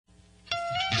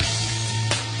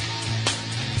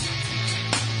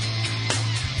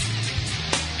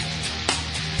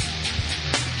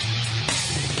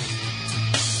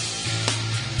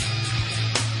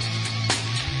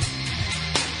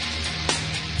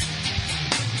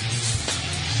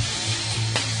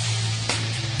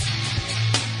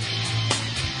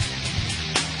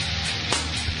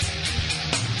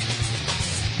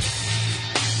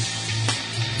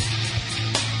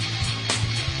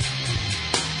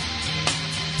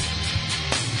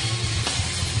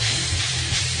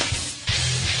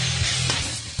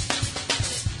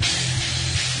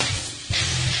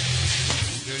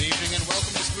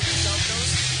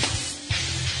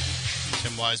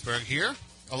Weisberg here,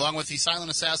 along with the silent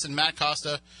assassin Matt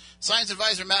Costa, science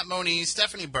advisor Matt Moniz,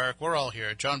 Stephanie Burke. We're all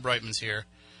here. John Brightman's here.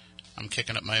 I'm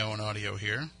kicking up my own audio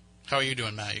here. How are you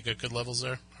doing, Matt? You got good levels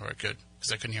there? All right, good,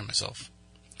 because I couldn't hear myself.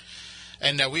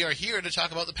 And we are here to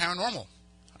talk about the paranormal.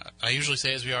 I usually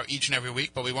say as we are each and every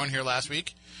week, but we weren't here last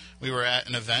week. We were at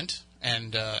an event,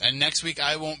 and next week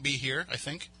I won't be here, I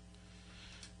think.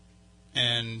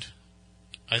 And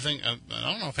I think, I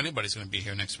don't know if anybody's going to be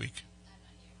here next week.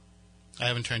 I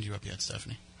haven't turned you up yet,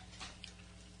 Stephanie.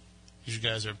 You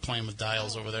guys are playing with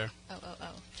dials over there. Oh.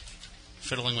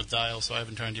 Fiddling with dials, so I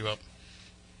haven't turned you up.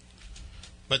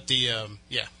 But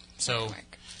so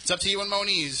it's up to you and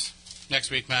Moniz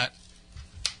next week, Matt.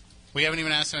 We haven't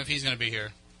even asked him if he's going to be here.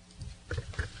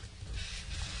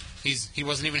 He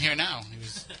wasn't even here now.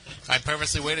 I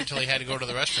purposely waited until he had to go to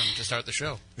the restroom to start the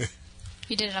show.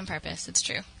 You did it on purpose. It's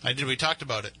true. I did. We talked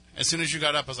about it. As soon as you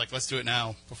got up, I was like, let's do it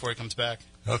now before he comes back.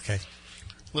 Okay.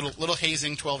 Little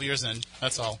hazing 12 years in.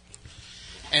 That's all.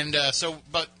 And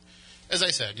but as I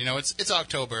said, it's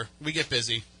October. We get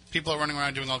busy. People are running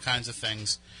around doing all kinds of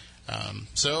things.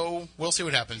 So we'll see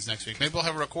what happens next week. Maybe we'll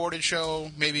have a recorded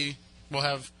show. Maybe we'll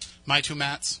have my two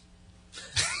Matts.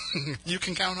 You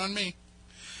can count on me.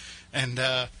 And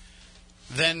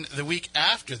then the week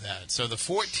after that, so the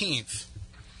 14th,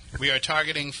 we are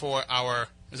targeting for our...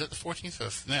 Is it the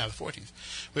 14th? Yeah, the 14th.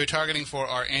 We are targeting for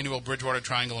our annual Bridgewater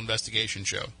Triangle investigation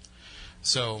show.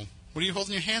 So, what are you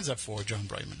holding your hands up for, John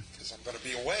Brightman? Because I'm going to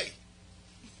be away.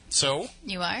 So?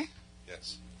 You are?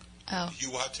 Yes. Oh.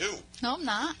 You are too. No, I'm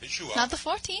not. Yes, you are. Not the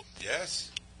 14th? Yes.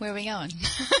 Where are we going?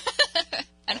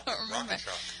 I don't remember. Rocket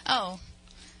shop. Oh.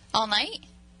 All night?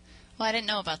 Well, I didn't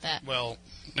know about that. Well,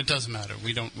 it doesn't matter.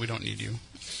 We don't need you.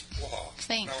 Whoa.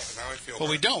 Thanks. Now I feel Well,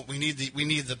 bad. we don't. We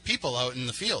need the people out in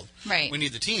the field. Right. We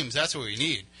need the teams. That's what we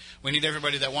need. We need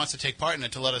everybody that wants to take part in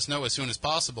it to let us know as soon as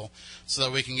possible so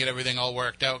that we can get everything all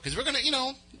worked out. Because we're going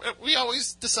to, we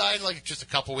always decide like just a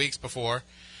couple weeks before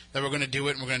that we're going to do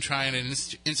it, and we're going to try and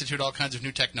institute all kinds of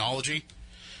new technology.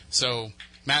 So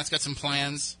Matt's got some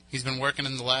plans. He's been working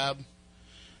in the lab.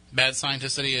 Bad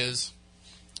scientist that he is.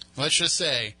 Let's just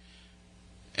say,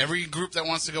 every group that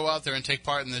wants to go out there and take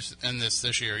part in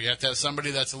this year, you have to have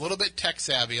somebody that's a little bit tech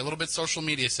savvy, a little bit social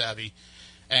media savvy,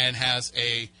 and has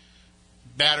a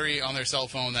battery on their cell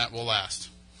phone that will last,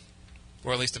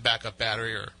 or at least a backup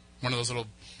battery, or one of those little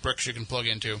bricks you can plug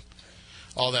into,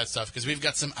 all that stuff. Because we've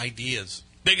got some ideas,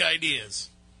 big ideas,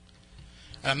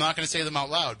 and I'm not going to say them out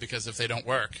loud because if they don't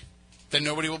work, then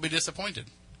nobody will be disappointed.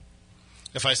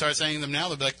 If I start saying them now,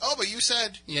 they'll be like, "Oh, but you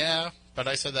said," "Yeah, but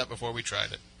I said that before we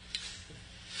tried it."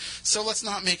 So let's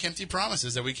not make empty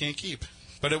promises that we can't keep.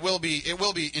 But it will be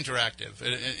interactive.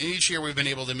 And each year we've been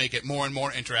able to make it more and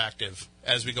more interactive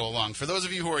as we go along. For those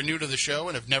of you who are new to the show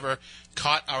and have never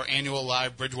caught our annual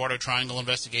live Bridgewater Triangle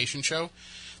investigation show,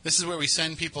 this is where we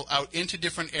send people out into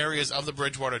different areas of the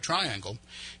Bridgewater Triangle,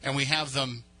 and we have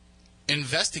them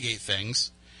investigate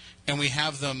things, and we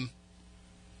have them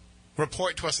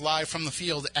report to us live from the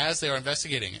field as they are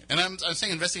investigating it. And I'm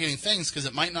saying investigating things because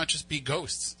it might not just be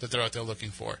ghosts that they're out there looking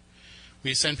for.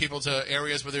 We send people to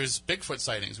areas where there's Bigfoot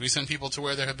sightings. We send people to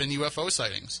where there have been UFO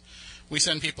sightings. We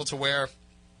send people to where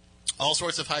all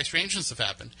sorts of high strangeness have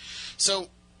happened. So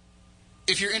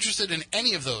if you're interested in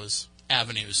any of those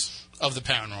avenues of the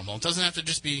paranormal, it doesn't have to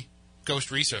just be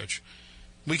ghost research.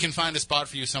 We can find a spot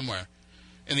for you somewhere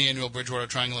in the annual Bridgewater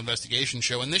Triangle investigation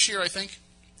show. And this year, I think,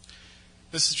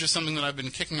 this is just something that I've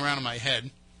been kicking around in my head.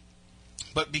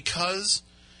 But because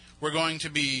we're going to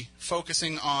be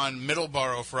focusing on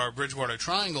Middleborough for our Bridgewater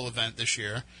Triangle event this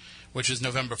year, which is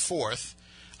November 4th,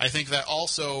 I think that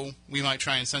also we might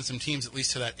try and send some teams at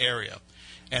least to that area.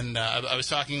 And I was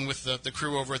talking with the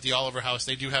crew over at the Oliver House.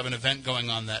 They do have an event going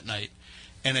on that night.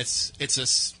 And it's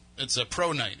a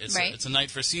pro night. It's a night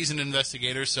for seasoned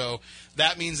investigators, so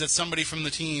that means that somebody from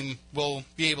the team will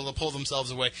be able to pull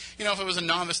themselves away. If it was a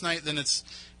novice night, then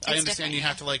I understand you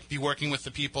have to be working with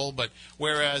the people, but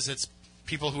whereas it's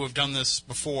people who have done this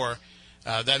before,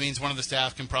 that means one of the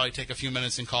staff can probably take a few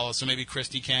minutes and call us. So maybe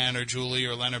Christy can, or Julie,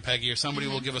 or Len, or Peggy, or somebody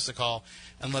will give us a call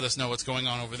and let us know what's going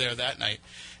on over there that night.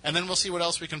 And then we'll see what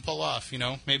else we can pull off.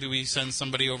 Maybe we send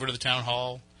somebody over to the town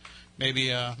hall.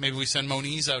 Maybe we send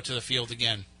Moniz out to the field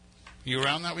again. You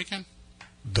around that weekend?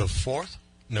 The 4th?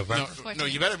 November? No,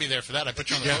 you better be there for that. I put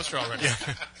you on the poster already. Yeah.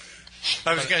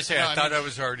 I was going to say, I thought I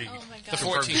was already... Oh, my The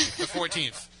God.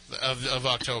 14th of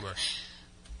October.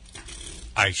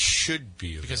 I should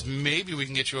be available. Because maybe we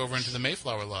can get you over into the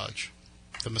Mayflower Lodge,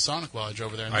 the Masonic Lodge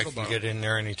over there in I Middleborough. can get in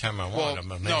there anytime I want.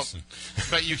 I'm a Mason. No,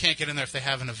 but you can't get in there if they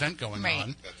have an event going Right.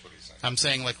 on. That's what he's saying. I'm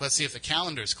saying, let's see if the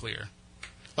calendar's clear.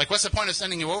 Like, what's the point of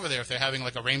sending you over there if they're having,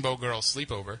 like, a Rainbow Girls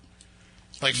sleepover?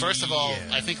 Like, first of all,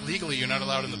 I think legally you're not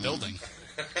allowed in the building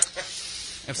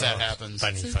if that happens.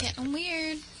 This is getting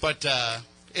weird. But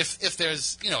if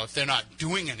there's, if they're not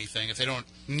doing anything, if they don't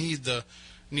need the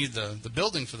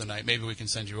building for the night, maybe we can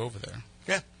send you over there.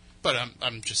 Yeah. But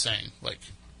I'm just saying, like,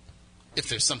 if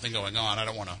there's something going on, I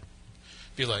don't want to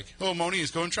be like, oh,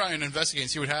 Moniz, go and try and investigate and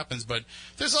see what happens. But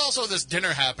there's also this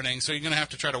dinner happening, so you're going to have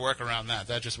to try to work around that.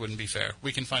 That just wouldn't be fair.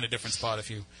 We can find a different spot if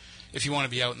you want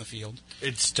to be out in the field.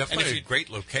 It's definitely a great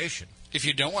location. If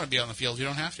you don't want to be out in the field, you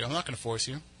don't have to. I'm not going to force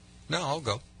you. No, I'll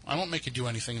go. I won't make you do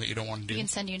anything that you don't want to do. We can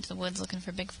send you into the woods looking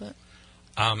for Bigfoot.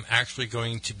 I'm actually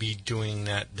going to be doing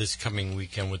that this coming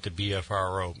weekend with the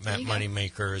BFRO. Matt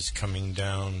Moneymaker is coming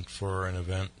down for an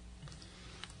event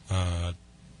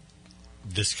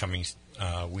this coming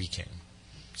weekend.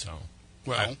 So,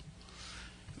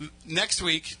 next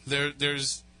week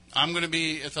I'm going to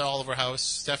be at the Oliver House.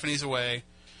 Stephanie's away.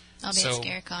 I'll be at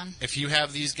ScareCon. If you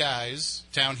have these guys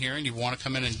down here and you want to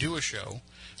come in and do a show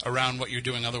around what you're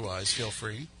doing otherwise, feel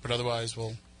free. But otherwise,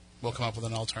 we'll come up with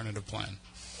an alternative plan.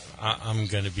 I'm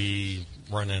going to be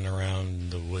running around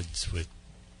the woods with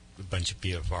a bunch of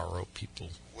BFRO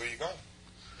people. Where are you going?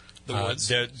 The woods?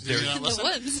 The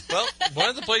woods. Well, one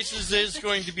of the places is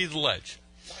going to be the Ledge.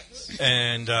 Nice.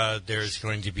 And there's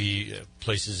going to be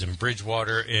places in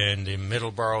Bridgewater and in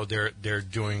Middleborough. They're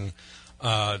doing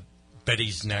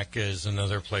Betty's Neck is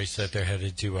another place that they're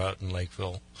headed to out in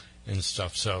Lakeville and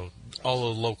stuff. So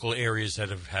all the local areas that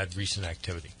have had recent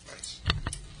activity. Nice.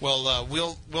 Well,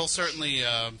 we'll certainly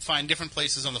find different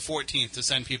places on the 14th to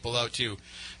send people out to.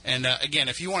 And again,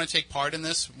 if you want to take part in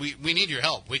this, we need your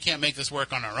help. We can't make this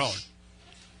work on our own.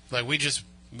 Like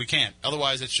we can't.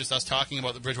 Otherwise, it's just us talking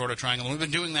about the Bridgewater Triangle. And we've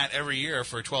been doing that every year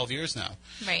for 12 years now.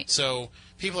 Right. So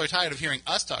people are tired of hearing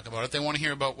us talk about it. They want to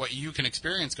hear about what you can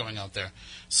experience going out there.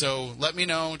 So let me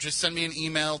know. Just send me an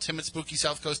email,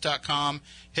 tim@spookysouthcoast.com.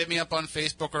 Hit me up on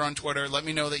Facebook or on Twitter. Let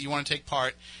me know that you want to take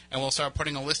part, and we'll start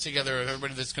putting a list together of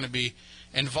everybody that's going to be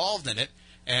involved in it,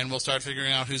 and we'll start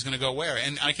figuring out who's going to go where.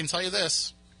 And I can tell you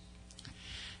this.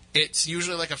 It's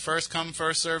usually like a first-come,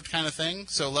 first-served kind of thing,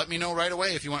 so let me know right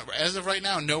away if you want. As of right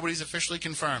now, nobody's officially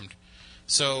confirmed.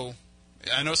 So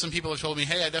I know some people have told me,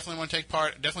 hey, I definitely want to take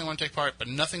part, but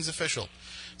nothing's official.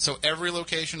 So every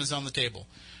location is on the table.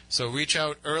 So reach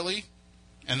out early,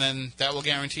 and then that will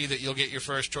guarantee that you'll get your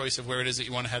first choice of where it is that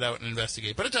you want to head out and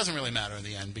investigate. But it doesn't really matter in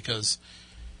the end because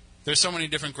there's so many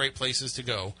different great places to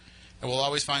go, and we'll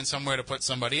always find somewhere to put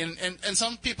somebody. And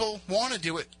some people want to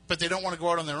do it, but they don't want to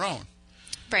go out on their own.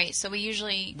 Right, so we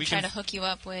usually try to hook you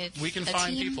up with We can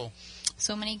find team. people.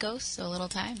 So many ghosts, so little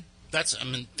time.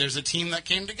 There's a team that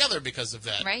came together because of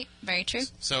that. Right, very true.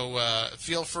 So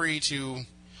feel free to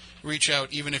reach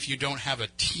out, even if you don't have a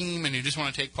team and you just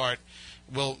want to take part.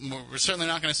 We're certainly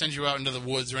not going to send you out into the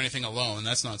woods or anything alone.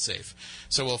 That's not safe.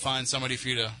 So we'll find somebody for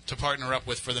you to partner up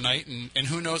with for the night, and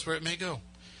who knows where it may go.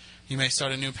 You may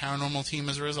start a new paranormal team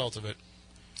as a result of it.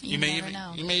 You never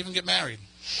know. You may even get married.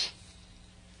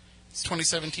 It's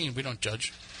 2017. We don't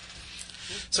judge.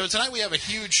 So tonight we have a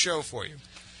huge show for you.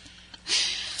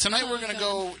 Tonight we're going to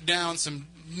go down some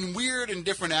weird and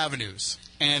different avenues.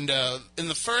 And in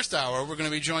the first hour, we're going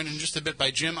to be joined in just a bit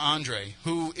by Jim Andre,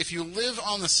 who, if you live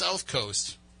on the South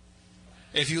Coast,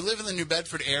 if you live in the New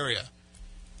Bedford area,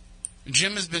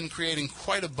 Jim has been creating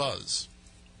quite a buzz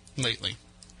lately.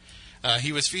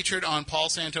 He was featured on Paul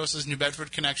Santos's New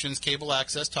Bedford Connections cable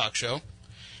access talk show,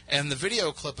 and the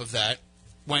video clip of that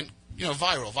went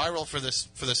viral for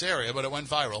this area, but it went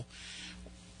viral.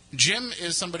 Jim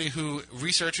is somebody who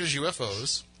researches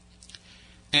UFOs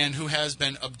and who has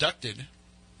been abducted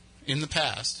in the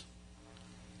past.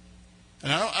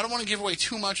 And I don't want to give away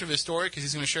too much of his story because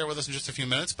he's going to share it with us in just a few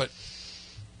minutes, but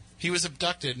he was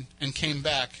abducted and came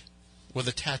back with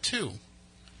a tattoo.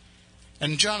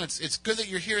 And John, it's good that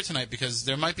you're here tonight because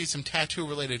there might be some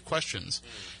tattoo-related questions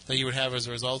that you would have as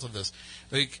a result of this.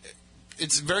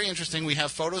 It's very interesting. We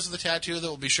have photos of the tattoo that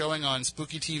will be showing on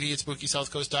Spooky TV at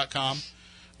SpookySouthCoast.com.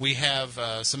 We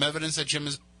have some evidence that Jim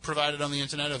has provided on the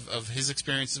Internet of his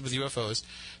experiences with UFOs.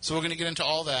 So we're going to get into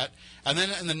all that. And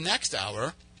then in the next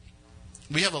hour,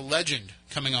 we have a legend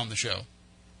coming on the show.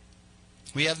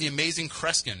 We have the amazing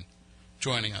Kreskin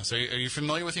joining us. Are you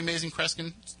familiar with the amazing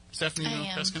Kreskin? Stephanie, you know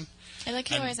Kreskin? I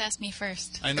like you always ask me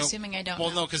first, I know, assuming I don't know.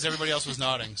 Well, no, because everybody else was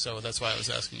nodding, so that's why I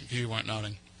was asking you, because you weren't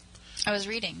nodding. I was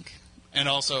reading. And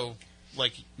also,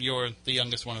 you're the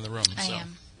youngest one in the room. I so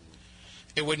am.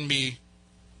 It wouldn't be...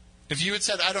 If you had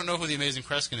said, I don't know who the amazing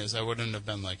Kreskin is, I wouldn't have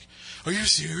been like, are you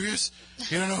serious?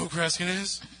 You don't know who Kreskin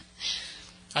is?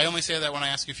 I only say that when I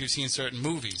ask you if you've seen certain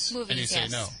movies. Movies, and you say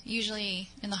yes. no. Usually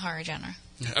in the horror genre.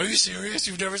 Are you serious?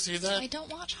 You've never seen that? I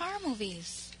don't watch horror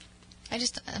movies.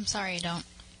 I'm sorry, I don't.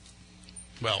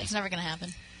 Well, It's never going to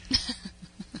happen.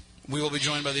 we will be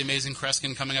joined by the amazing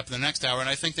Kreskin coming up in the next hour, and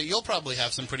I think that you'll probably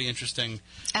have some pretty interesting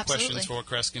questions for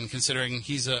Kreskin, considering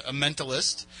he's a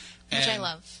mentalist. Which I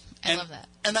love. I love that.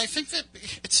 And I think that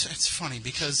it's funny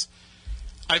because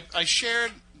I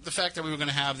shared the fact that we were going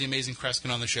to have the amazing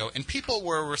Kreskin on the show, and people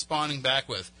were responding back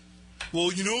with,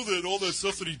 well, you know that all that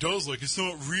stuff that he does, like, it's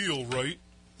not real, right?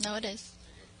 No, it is.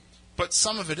 But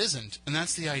some of it isn't, and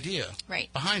that's the idea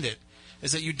behind it,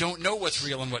 is that you don't know what's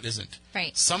real and what isn't.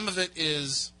 Right. Some of it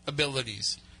is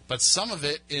abilities, but some of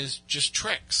it is just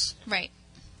tricks. Right.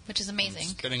 Which is amazing. I'm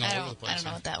spitting all over the place. I don't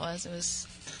know what that was. It was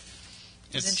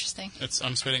interesting.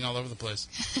 I'm spitting all over the place.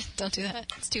 Don't do that.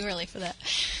 It's too early for that.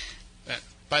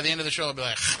 By the end of the show, I'll be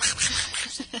like,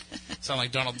 sound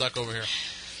like Donald Duck over here.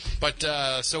 But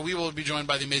so we will be joined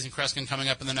by the amazing Kreskin coming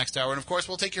up in the next hour. And, of course,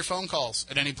 we'll take your phone calls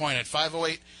at any point at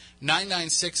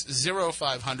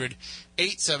 508-996-0500,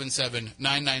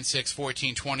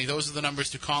 877-996-1420. Those are the numbers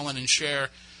to call in and share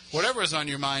whatever is on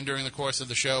your mind during the course of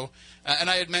the show. And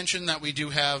I had mentioned that we do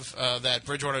have that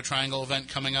Bridgewater Triangle event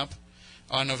coming up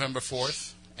on November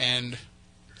 4th. And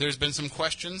there's been some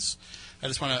questions. I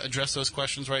just want to address those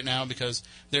questions right now because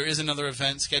there is another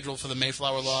event scheduled for the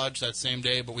Mayflower Lodge that same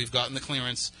day, but we've gotten the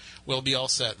clearance. We'll be all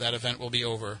set. That event will be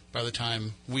over by the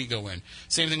time we go in.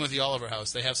 Same thing with the Oliver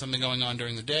House. They have something going on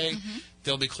during the day. Mm-hmm.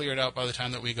 They'll be cleared out by the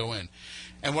time that we go in.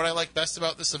 And what I like best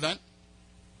about this event,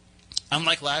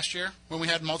 unlike last year when we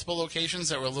had multiple locations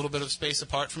that were a little bit of space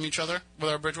apart from each other with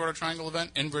our Bridgewater Triangle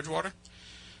event in Bridgewater,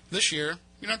 this year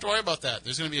you don't have to worry about that.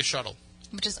 There's going to be a shuttle.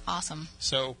 Which is awesome.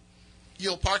 So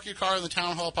you'll park your car in the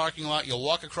town hall parking lot. You'll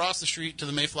walk across the street to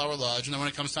the Mayflower Lodge, and then when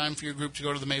it comes time for your group to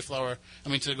go to the to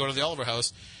go to the Oliver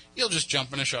House, you'll just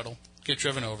jump in a shuttle, get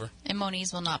driven over. And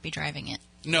Moniz will not be driving it.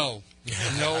 No,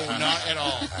 not at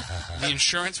all. The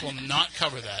insurance will not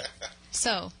cover that.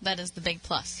 So that is the big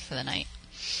plus for the night.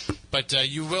 But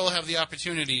you will have the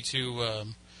opportunity to,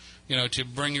 to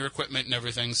bring your equipment and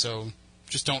everything. So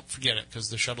just don't forget it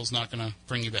because the shuttle's not going to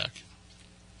bring you back.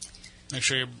 Make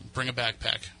sure you bring a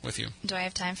backpack with you. Do I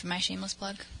have time for my shameless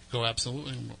plug? Go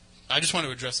absolutely. I just want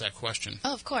to address that question.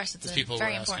 Oh, of course. It's a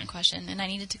very important question, and I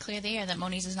needed to clear the air that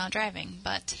Moniz is not driving.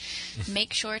 But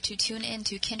make sure to tune in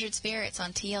to Kindred Spirits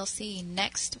on TLC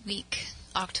next week,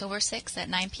 October 6th at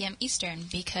 9 p.m. Eastern,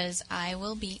 because I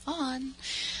will be on.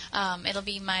 It'll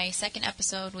be my second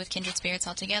episode with Kindred Spirits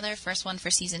altogether, first one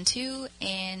for Season 2,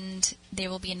 and there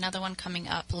will be another one coming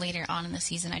up later on in the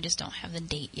season. I just don't have the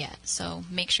date yet. So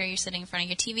make sure you're sitting in front of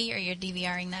your TV or you're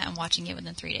DVRing that and watching it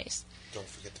within 3 days. Don't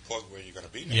forget to plug where you're going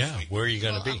to be next week. Where are you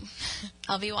going to be?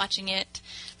 I'll be watching it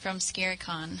from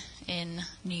ScareCon in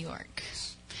New York.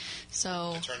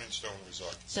 So the Turning Stone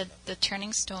Resort. The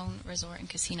Turning Stone Resort and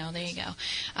Casino. There you go.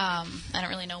 I don't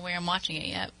really know where I'm watching it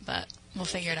yet, but we'll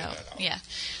figure it out. Yeah.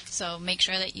 So make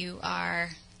sure that you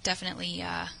are definitely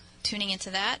tuning into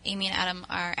that. Amy and Adam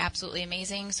are absolutely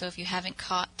amazing. So if you haven't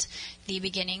caught the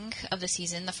beginning of the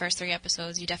season, the first 3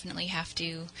 episodes, you definitely have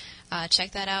to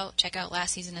check that out. Check out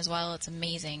last season as well. It's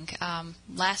amazing.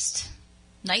 Last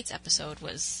night's episode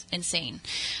was insane.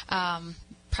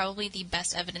 Probably the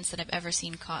best evidence that I've ever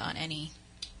seen caught on any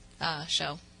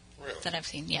show that I've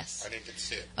seen. Yes. I didn't get to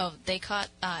see it. Oh, they caught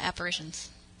apparitions.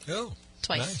 Oh,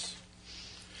 twice. Nice.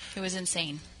 It was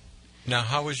insane. Now,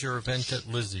 how was your event at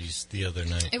Lizzie's the other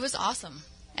night? It was awesome,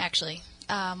 actually.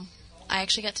 I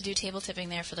actually got to do table tipping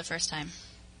there for the first time.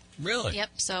 Really?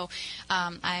 Yep. So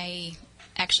I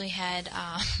actually had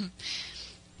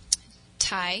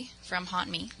Ty from Haunt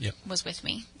Me was with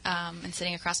me, and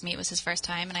sitting across from me, it was his first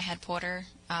time, and I had Porter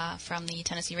from the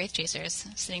Tennessee Wraith Chasers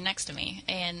sitting next to me,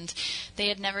 and they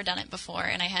had never done it before,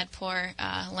 and I had poor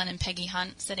Len and Peggy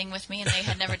Hunt sitting with me, and they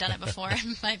had never done it before,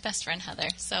 and my best friend Heather.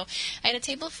 So I had a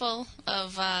table full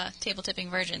of table tipping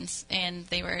virgins, and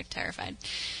they were terrified.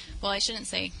 Well, I shouldn't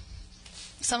say.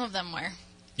 Some of them were.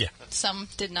 Yeah. Some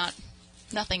did not.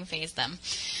 Nothing fazed them.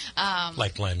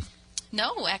 Like Len.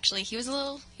 No, actually, he was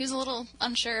a little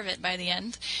unsure of it by the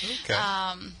end. Okay.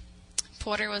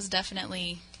 Porter was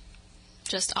definitely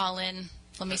just all in.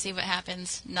 Let me see what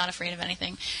happens. Not afraid of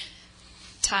anything.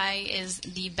 Ty is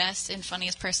the best and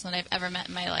funniest person that I've ever met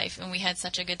in my life, and we had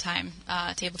such a good time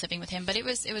table tipping with him. But it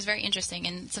was very interesting,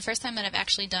 and it's the first time that I've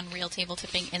actually done real table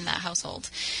tipping in that household.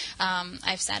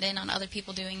 I've sat in on other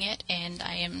people doing it, and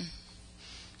I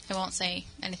won't say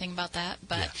anything about that,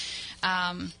 but.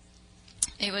 Yeah.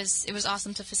 It was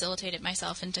awesome to facilitate it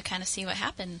myself and to kind of see what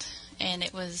happened, and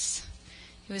it was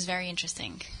very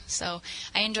interesting. So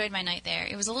I enjoyed my night there.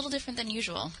 It was a little different than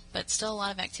usual, but still a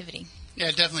lot of activity. Yeah,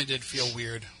 it definitely did feel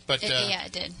weird, but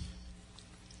it did.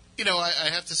 I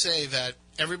have to say that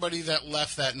everybody that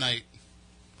left that night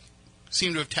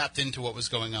seemed to have tapped into what was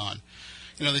going on.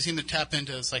 They seemed to tap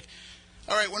into, it's like,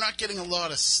 all right, we're not getting a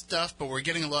lot of stuff, but we're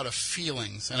getting a lot of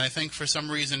feelings. And I think for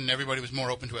some reason everybody was more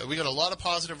open to it. We got a lot of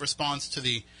positive response to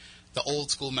the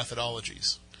old school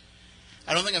methodologies.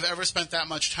 I don't think I've ever spent that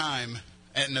much time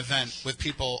at an event with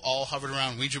people all hovered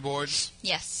around Ouija boards.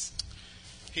 Yes.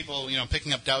 People,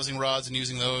 picking up dowsing rods and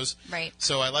using those. Right.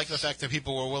 So I like the fact that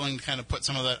people were willing to kind of put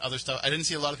some of that other stuff. I didn't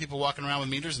see a lot of people walking around with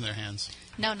meters in their hands.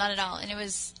 No, not at all. And it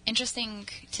was interesting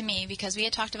to me because we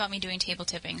had talked about me doing table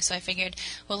tipping. So I figured,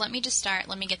 well, let me just start.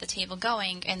 Let me get the table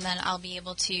going, and then I'll be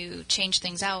able to change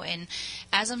things out. And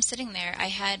as I'm sitting there, I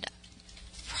had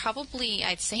probably,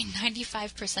 I'd say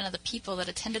 95% of the people that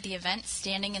attended the event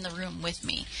standing in the room with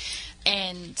me.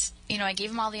 And, I gave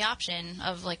them all the option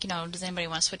of, like, does anybody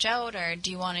want to switch out, or do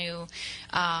you want to,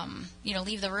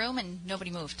 leave the room? And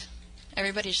nobody moved.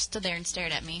 Everybody just stood there and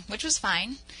stared at me, which was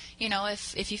fine.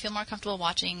 If you feel more comfortable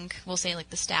watching, we'll say, like,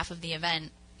 the staff of the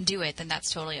event do it, then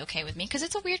that's totally okay with me, because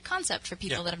it's a weird concept for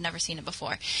people that have never seen it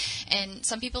before. And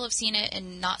some people have seen it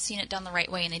and not seen it done the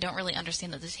right way, and they don't really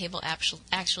understand that the table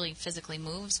actually physically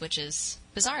moves, which is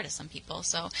bizarre to some people.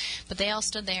 So, but they all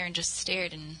stood there and just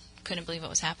stared and couldn't believe what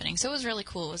was happening. So it was really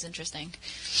cool. It was interesting.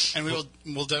 And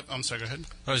I'm sorry, go ahead.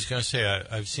 I was going to say,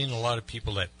 I've seen a lot of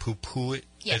people that poo-poo it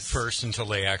at first until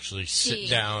they actually sit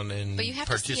down and participate. But you have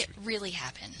to see it really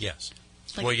happen. Yes.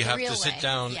 Like well, you have to way. sit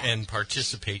down and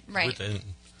participate with it.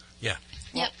 Yeah.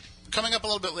 Well, coming up a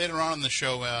little bit later on in the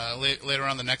show, later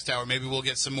on the next hour, maybe we'll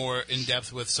get some more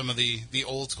in-depth with some of the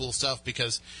old school stuff,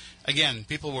 because, again,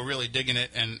 people were really digging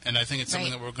it, and I think it's something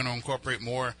that we're going to incorporate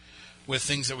more with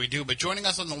things that we do. But joining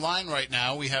us on the line right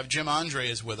now, we have Jim Andre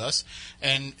is with us.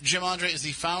 And Jim Andre is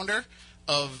the founder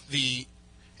of the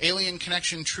Alien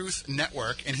Connection Truth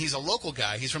Network, and he's a local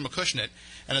guy. He's from Acushnet.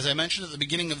 And as I mentioned at the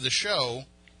beginning of the show,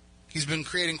 he's been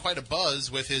creating quite a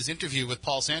buzz with his interview with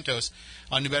Paul Santos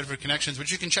on New Bedford Connections,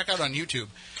 which you can check out on YouTube.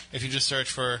 If you just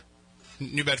search for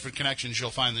New Bedford Connections,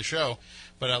 you'll find the show.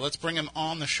 But let's bring him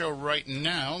on the show right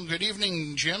now. Good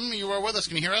evening, Jim. You are with us.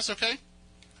 Can you hear us okay?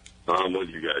 I'm with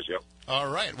you guys, yep. All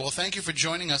right. Well, thank you for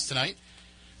joining us tonight.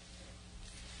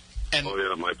 And,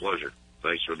 my pleasure.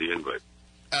 Thanks for the invite.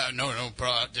 No,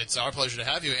 it's our pleasure to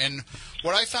have you. And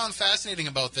what I found fascinating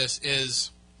about this is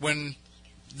when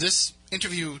this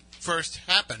interview first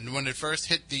happened, when it first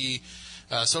hit the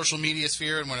social media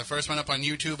sphere and when it first went up on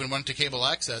YouTube and went to cable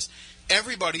access,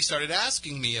 everybody started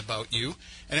asking me about you,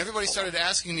 and everybody started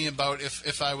asking me about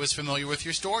if I was familiar with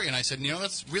your story. And I said,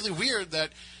 that's really weird that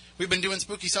we've been doing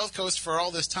Spooky South Coast for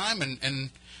all this time, and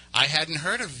I hadn't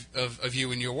heard of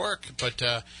you and your work, but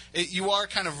you are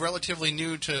kind of relatively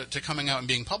new to coming out and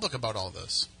being public about all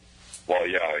this. Well,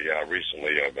 yeah.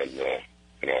 Recently I've been,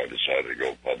 I decided to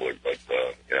go public, but,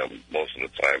 most of the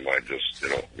time I just,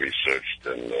 researched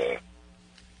and,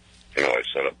 I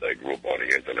set up that group on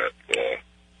the internet, the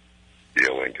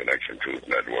Alien Connection Truth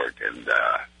Network, and,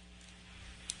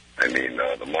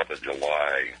 the month of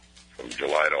July, from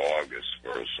July to August,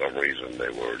 for some reason, they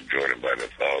were joining by the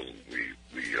thousands.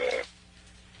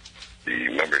 The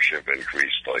membership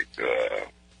increased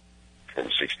from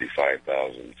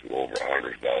 65,000 to over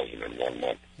 100,000 in 1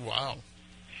 month. Wow.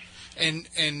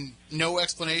 And no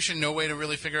explanation, no way to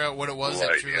really figure out what it was. Right,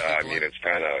 it's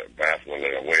kind of baffling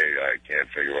in a way. I can't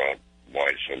figure out why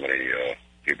so many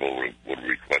people would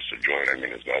request to join.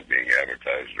 It's not being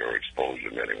advertised or exposed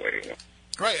in any way.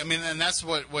 Right. And that's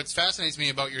what fascinates me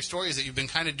about your story is that you've been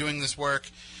kind of doing this work.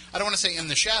 I don't want to say in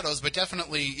the shadows, but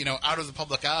definitely, out of the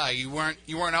public eye. You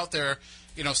weren't out there,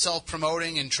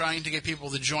 self-promoting and trying to get people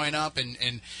to join up.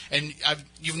 And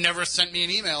you've never sent me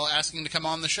an email asking to come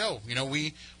on the show.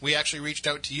 We actually reached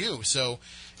out to you. So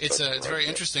it's very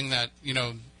interesting that,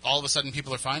 all of a sudden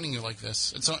people are finding you like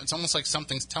this. It's almost like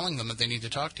something's telling them that they need to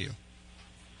talk to you.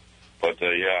 But,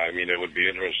 it would be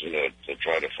interesting to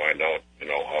try to find out,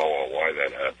 how or why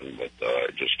that happened, but I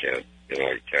just can't,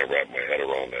 I can't wrap my head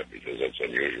around that because that's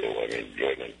unusual.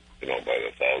 Joining, by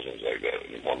the thousands like that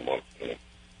in 1 month,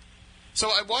 So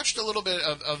I watched a little bit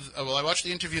I watched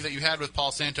the interview that you had with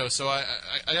Paul Santos, so I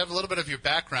have a little bit of your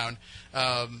background.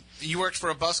 You worked for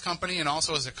a bus company and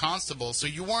also as a constable, so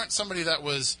you weren't somebody that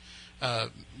was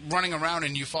running around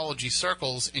in ufology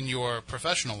circles in your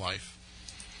professional life.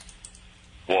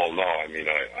 Well, no, I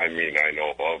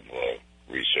know of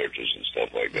researchers and stuff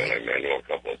like that. I know a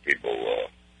couple of people,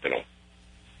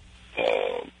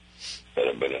 that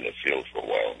have been in the field for a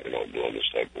while, doing this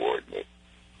type of work.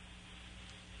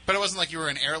 But it wasn't like you were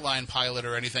an airline pilot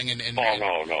or anything, and no.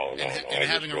 And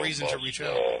having a reason to reach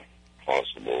out.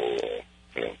 Constable,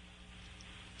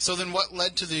 So then what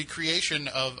led to the creation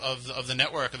of the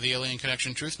network, of the Alien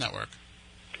Connection Truth Network?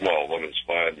 Well, what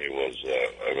inspired me was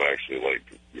I've actually, like,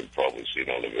 you've probably seen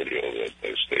on the video that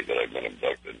they state that I've been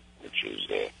abducted, which is,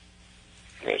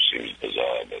 seems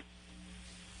bizarre, but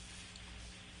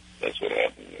that's what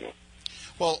happened,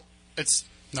 Well, it's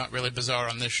not really bizarre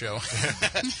on this show.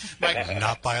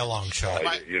 Not by a long shot.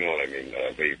 You know what I mean?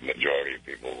 The majority of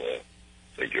people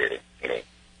think you're,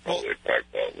 probably a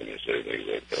crackpot when you say things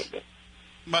like that.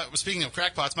 But speaking of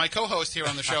crackpots, my co-host here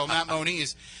on the show, Matt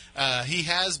Moniz, he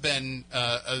has been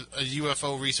a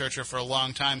UFO researcher for a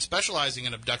long time, specializing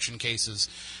in abduction cases.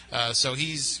 So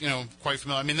he's, quite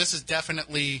familiar. I mean, this is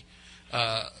definitely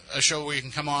a show where you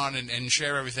can come on and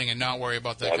share everything and not worry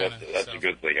about that kind of That's stuff. a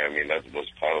good thing. I mean, that was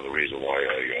part of the reason why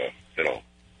I,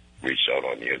 reached out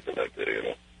on the internet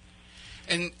there,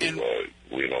 And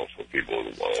for people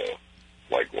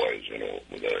likewise,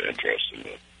 with an interest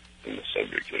in the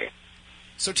subject,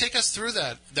 So take us through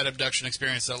that abduction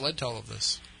experience that led to all of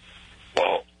this.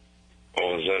 Well, I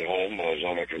was at home. I was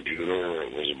on my computer.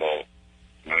 It was about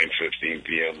 9:15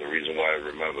 p.m. The reason why I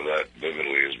remember that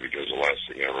vividly is because the last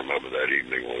thing I remember that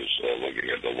evening was looking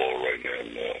at the lower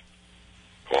right-hand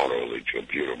corner of the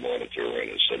computer monitor,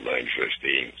 and it said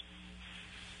 9:15.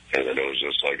 And then it was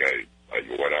just like I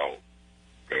went out,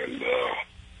 and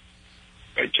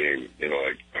I came,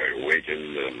 I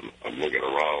awakened, and I'm looking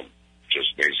around,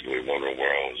 just basically wondering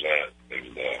where I was at.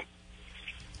 And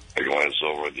I glanced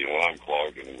over at the alarm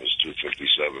clock, and it was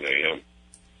 2:57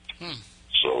 a.m.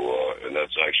 So, and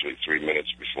that's actually 3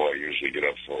 minutes before I usually get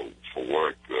up for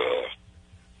work,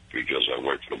 because I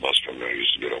work for the bus company. I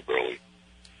used to get up early.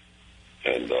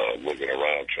 And looking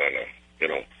around, trying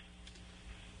to,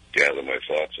 gather my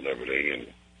thoughts and everything,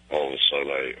 and all of a sudden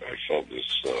I felt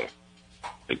this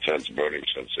intense burning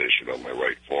sensation on my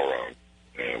right forearm.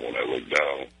 And when I looked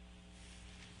down,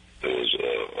 there was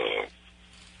a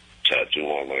tattoo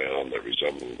on my arm that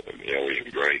resembled an alien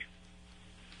gray.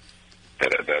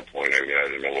 And at that point, I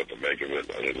didn't know what to make of it.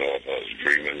 I didn't know if I was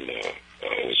dreaming.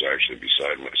 I was actually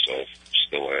beside myself.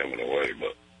 Still am in a way,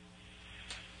 but...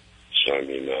 So,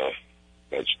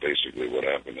 that's basically what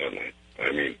happened that night.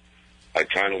 I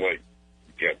kind of,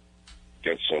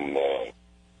 get some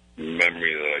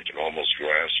memory that I can almost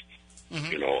grasp,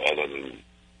 other than,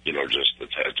 just the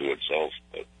tattoo itself,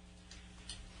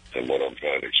 and what I'm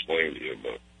trying to explain to you,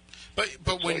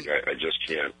 But when... I just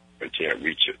can't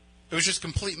reach it. It was just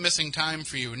complete missing time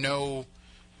for you. No,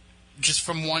 just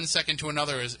from 1 second to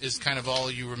another is kind of all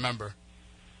you remember.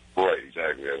 Right,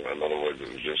 exactly. In other words, it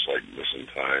was just like missing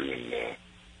time, and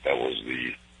that was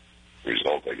the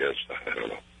result, I guess. I don't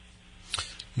know.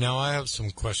 Now, I have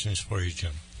some questions for you,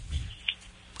 Jim.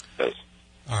 Yes.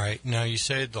 All right. Now, you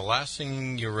said the last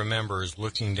thing you remember is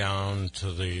looking down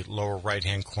to the lower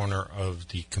right-hand corner of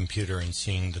the computer and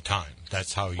seeing the time.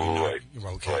 That's how you know. Right.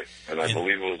 Okay. Right. And I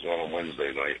believe it was on a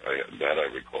Wednesday night. That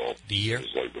I recall. The year? It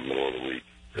was like the middle of the week.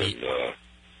 And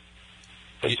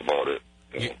that's about it.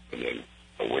 And then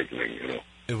awakening,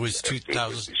 It was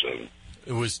 2000.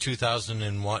 It was 2000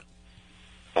 and what?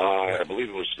 I believe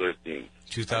it was 13.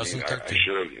 2013. I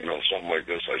should have, something like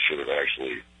this, I should have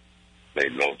actually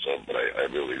made notes of, but I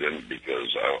really didn't,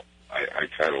 because I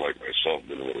kind of like myself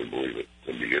didn't really believe it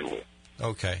to begin with.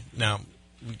 Okay. Now,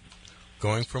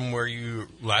 going from where you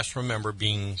last remember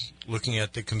looking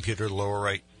at the computer lower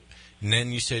right, and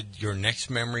then you said your next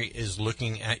memory is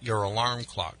looking at your alarm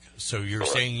clock. So you're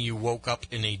saying you woke up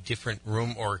in a different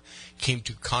room or came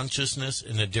to consciousness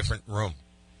in a different room?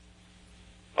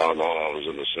 Oh, no, I was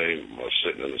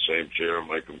sitting in the same chair on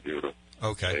my computer.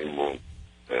 Okay. Same room.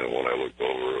 And when I looked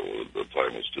over, the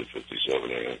time was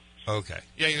 2:57 a.m. Okay.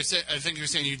 Yeah, I think you were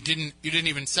saying you didn't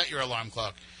even set your alarm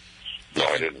clock. No,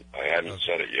 I didn't. I hadn't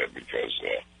set it yet because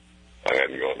I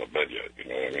hadn't gone to bed yet. You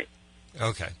know what I mean?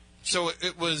 Okay. So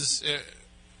it was.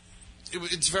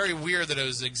 It's very weird that it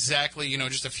was exactly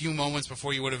just a few moments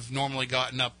before you would have normally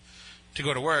gotten up to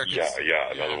go to work. Yeah.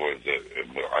 In other words,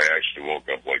 I actually woke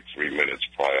up like 3 minutes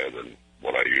prior than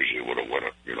what I usually would have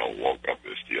woke up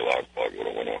if the alarm clock would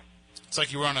have went off. It's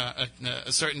like you were on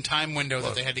a certain time window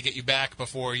that they had to get you back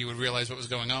before you would realize what was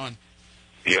going on.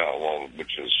 Yeah, well,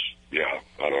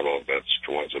 I don't know if that's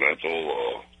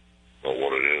coincidental or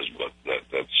what it is, but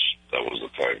that was the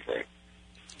time frame.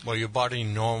 Well, your body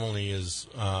normally is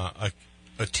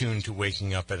attuned to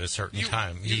waking up at a certain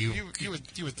time. You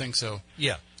would think so.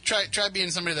 Yeah. Try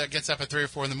being somebody that gets up at 3 or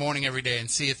 4 in the morning every day and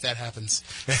see if that happens.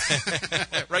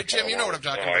 Right, Jim? You know what I'm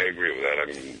talking about. I agree with that. I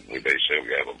mean, they say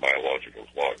we have a biological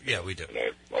clock. Yeah, we do. And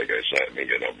like I said, I've been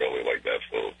getting up early like that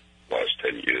for the last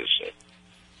 10 years. So.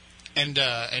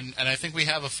 And I think we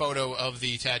have a photo of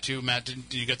the tattoo. Matt,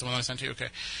 did you get the one I sent you? Okay.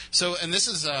 So, and this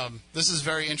is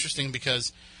very interesting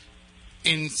because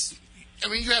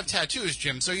you have tattoos,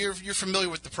 Jim, so you're familiar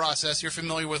with the process. You're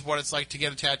familiar with what it's like to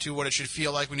get a tattoo, what it should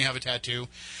feel like when you have a tattoo.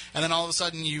 And then all of a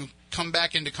sudden you come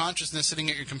back into consciousness sitting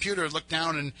at your computer, look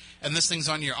down, and this thing's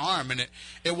on your arm. And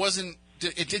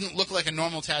it didn't look like a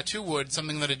normal tattoo would,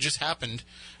 something that had just happened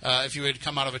if you had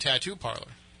come out of a tattoo parlor.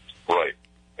 Right.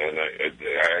 And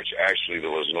actually there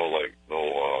was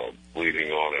no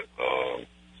bleeding on it.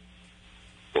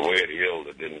 The way it healed,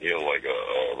 it didn't heal like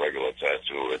a regular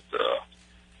tattoo.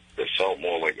 It felt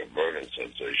more like a burning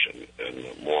sensation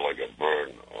and more like a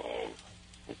burn,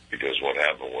 because what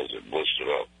happened was it blistered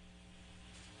up,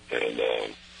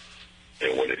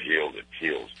 and when it healed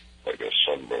like a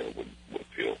sunburn would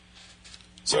feel,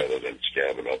 rather than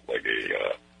scabbing up like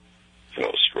a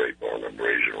scrape or an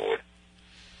abrasion would,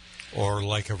 or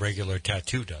like a regular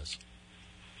tattoo does.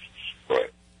 Right.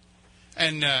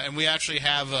 And we actually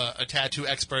have a tattoo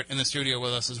expert in the studio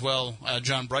with us as well,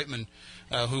 John Brightman,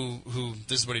 who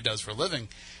this is what he does for a living.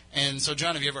 And so,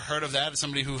 John, have you ever heard of that?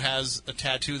 Somebody who has a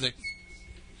tattoo that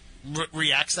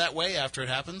reacts that way after it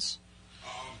happens?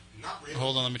 Not really.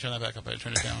 Hold on, let me turn that back up. I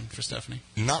turned it down for Stephanie.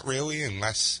 Not really,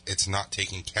 unless it's not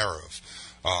taken care of.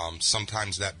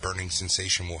 Sometimes that burning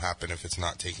sensation will happen if it's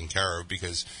not taken care of,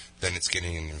 because then it's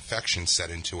getting an infection set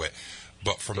into it.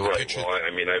 But from the picture... Well,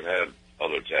 I've had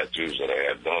other tattoos that I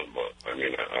had done, but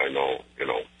I know,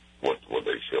 what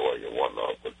they feel like and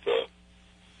whatnot. But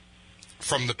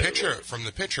from the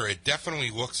picture, it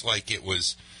definitely looks like it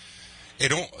was.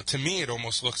 To me, it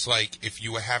almost looks like if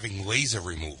you were having laser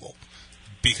removal,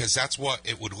 because that's what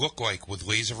it would look like with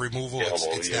laser removal.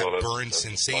 It's that burn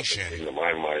sensation. In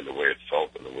my mind, the way it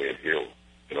felt and the way it healed,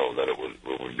 that it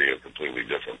would be a completely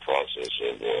different process.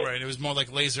 Right, it was more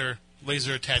like laser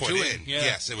tattooing. Put in. Yeah.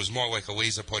 Yes, it was more like a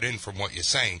laser put in from what you're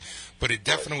saying. But it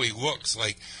definitely looks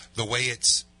like the way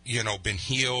it's, been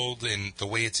healed and the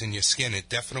way it's in your skin, it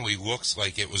definitely looks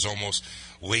like it was almost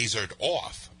lasered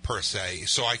off, per se.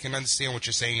 So I can understand what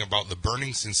you're saying about the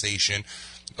burning sensation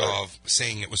of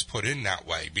saying it was put in that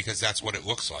way, because that's what it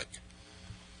looks like.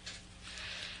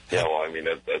 Yeah, well,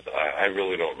 I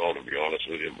really don't know, to be honest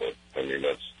with you, but,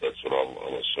 that's what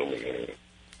I'm assuming anyway.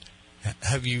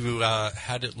 Have you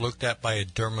had it looked at by a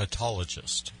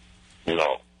dermatologist?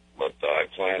 No, but I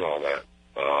plan on that.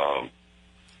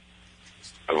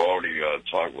 I've already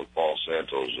talked with Paul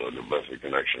Santos, the Bedford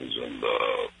Connections, and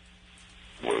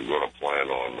we're going to plan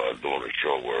on doing a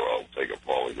show where I'll take a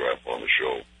polygraph on the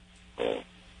show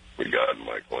regarding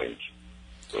my claims.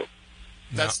 So.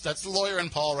 That's the lawyer and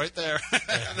Paul right there.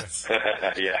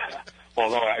 Yeah. Well,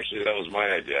 no, actually, that was my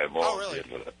idea. I volunteered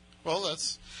really? for that. Well,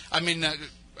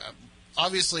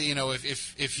 obviously,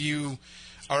 if you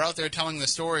are out there telling the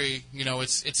story,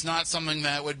 it's not something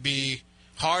that would be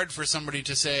hard for somebody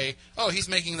to say, oh, he's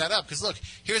making that up. Because, look,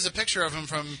 here's a picture of him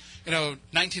from,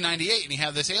 1998, and he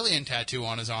had this alien tattoo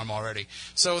on his arm already.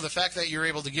 So the fact that you're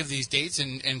able to give these dates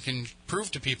and can prove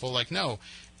to people, like, no,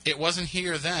 it wasn't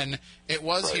here then, it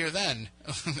was here then.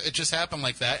 It just happened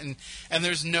like that. And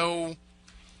there's no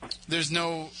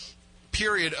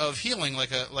period of healing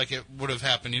like it would have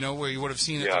happened, where you would have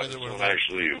seen it. Yeah, this one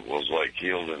actually was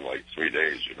healed in 3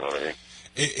 days, you know what I mean?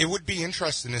 It would be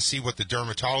interesting to see what the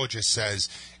dermatologist says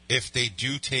if they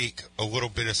do take a little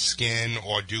bit of skin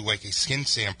or do a skin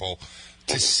sample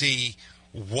to see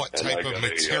what type of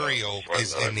material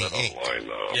is in the ink.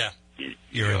 Yeah.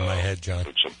 You're in my head, John.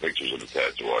 Took some pictures of the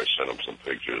tattoo. I sent him some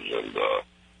pictures, and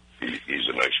he's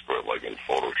an expert in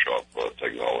Photoshop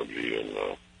technology and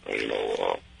and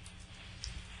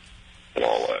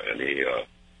all that. And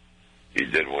he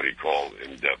did what he called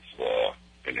in-depth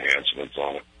enhancements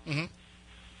on it. Mm-hmm.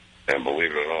 And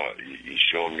believe it or not, he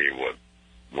showed me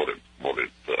what it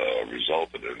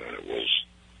resulted in, and it was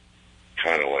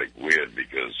kind of weird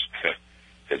because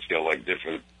it's got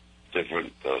different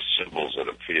symbols that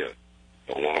appear.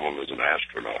 And one of them is an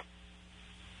astronaut.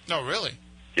 No, really?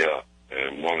 Yeah,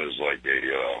 and one is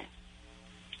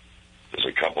there's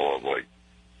a couple of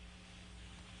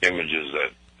images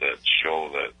that show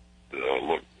that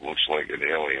looks like an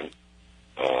alien.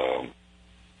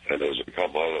 And there's a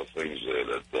couple other things there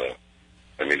that,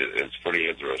 it's pretty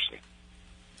interesting.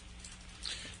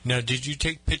 Now, did you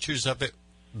take pictures of it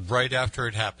right after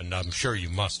it happened? I'm sure you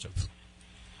must have.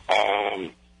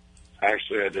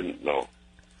 Actually, I didn't know.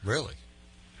 Really?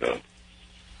 Yeah.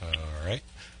 All right.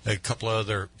 A couple of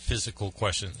other physical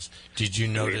questions. Did you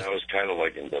notice? I was kind of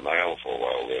in denial for a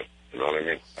while there. You know what I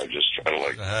mean? I just try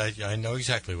to I know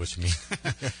exactly what you mean.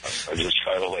 I just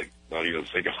try to not even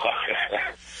think about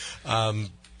it.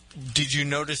 Did you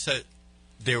notice that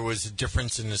there was a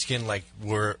difference in the skin? Like,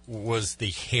 was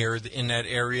the hair in that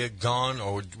area gone,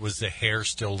 or was the hair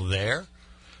still there?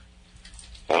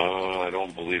 I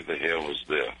don't believe the hair was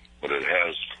there, but it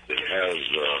has.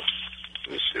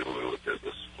 Let me see. Let me look at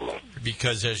this. Hold on.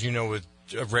 Because, as you know, with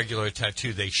a regular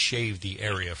tattoo, they shave the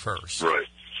area first. Right.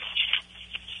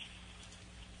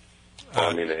 Well,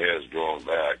 I mean, the hair's grown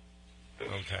back.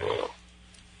 Okay.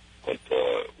 But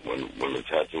when the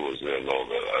tattoo was there, no,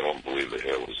 I don't believe the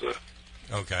hair was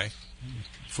there. Okay.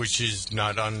 Which is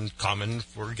not uncommon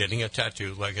for getting a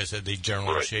tattoo. Like I said, they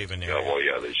generally shave an area. Yeah, well,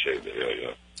 yeah, they shave the hair,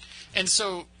 yeah. And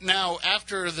so now,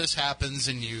 after this happens,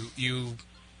 and you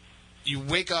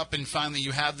wake up and find that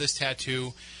you have this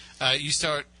tattoo, you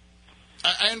start.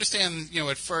 I understand,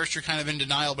 at first you're kind of in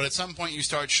denial, but at some point you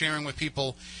start sharing with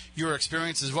people your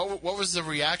experiences. What was the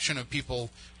reaction of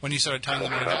people when you started telling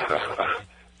them what happened?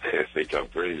 They think I'm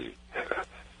crazy.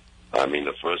 I mean,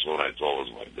 the first one I told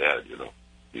was my dad,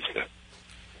 because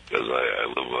I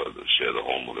shared a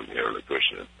home with him here in the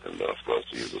Kreskin, and of course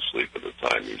he was asleep at the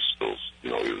time. He was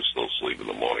still asleep in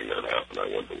the morning that happened.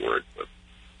 I went to work, but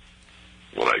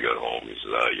when I got home, he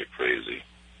said, "You're crazy.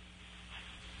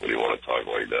 What do you want to talk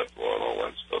like that for?" and all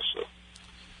that stuff. So,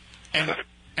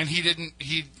 and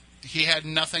he had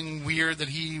nothing weird that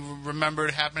he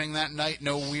remembered happening that night.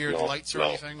 No weird lights or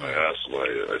anything. I asked him.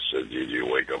 I said, "Did you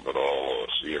wake up at all or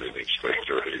see anything strange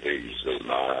or anything?" He said,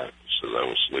 "Nah." He said, "I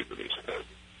was sleeping." He said.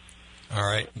 All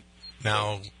right.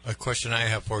 Now, a question I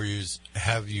have for you is: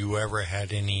 have you ever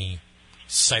had any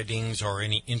sightings or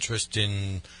any interest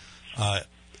in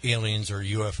aliens or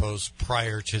UFOs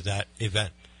prior to that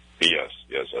event? Yes,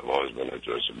 I've always been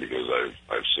interested because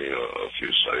I've seen a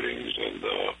few sightings, and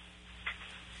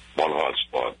one hot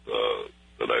spot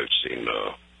that I've seen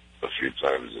a few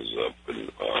times is up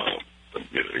in,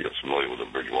 you're familiar with the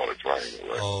Bridgewater Triangle,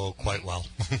 right? Oh, quite well.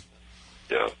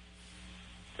 Yeah.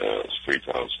 It's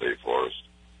Freetown State Forest.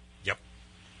 Yep.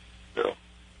 Yeah.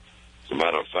 As a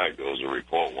matter of fact, there was a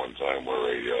report one time where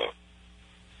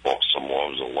some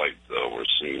orbs of light were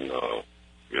seen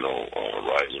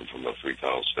rising from the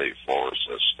Freetown State Forest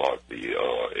that stalked the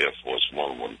Air Force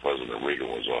One when President Reagan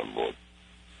was on board.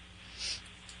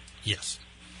 Yes.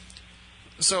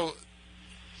 So,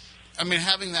 I mean,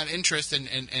 having that interest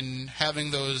and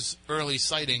having those early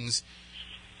sightings,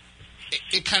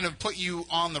 it kind of put you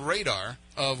on the radar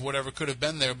of whatever could have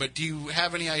been there. But do you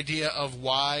have any idea of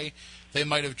why they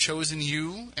might have chosen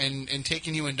you and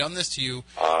taken you and done this to you?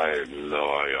 I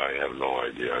have no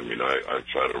idea. I mean, I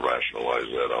try to rationalize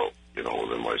that out,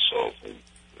 within myself, and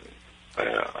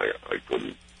I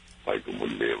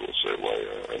wouldn't be able to say why.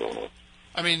 I don't know.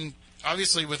 I mean,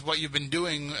 obviously, with what you've been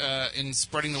doing in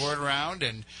spreading the word around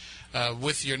and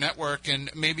with your network, and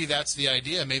maybe that's the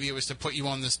idea. Maybe it was to put you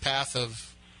on this path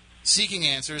of seeking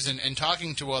answers and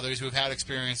talking to others who have had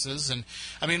experiences. And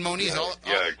I mean, Moniz,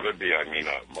 it could be. I mean,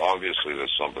 obviously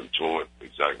there's something to it.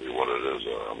 Exactly what it is,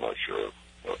 I'm not sure.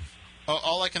 But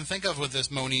all I can think of with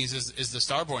this, Moniz, is the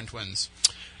Starborn twins.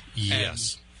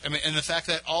 Yes. And the fact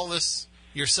that all this,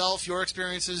 yourself, your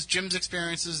experiences, Jim's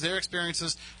experiences, their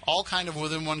experiences, all kind of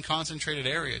within one concentrated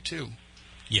area, too.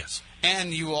 Yes.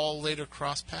 And you all later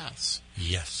cross paths.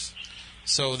 Yes.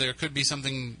 So there could be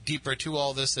something deeper to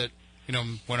all this that,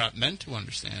 we're not meant to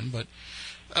understand. But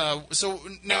so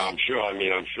now, I'm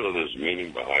sure there's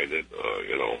meaning behind it.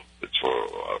 It's for,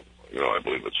 I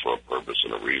believe it's for a purpose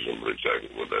and a reason, but exactly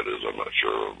what that is, I'm not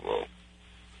sure of.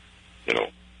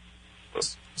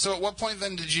 So at what point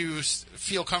then did you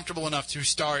feel comfortable enough to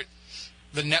start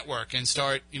the network and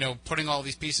start, putting all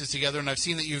these pieces together? And I've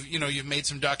seen that you've made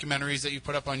some documentaries that you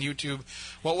put up on YouTube.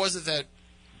 What was it that?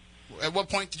 At what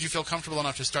point did you feel comfortable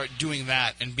enough to start doing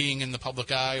that and being in the public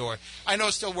eye? Or I know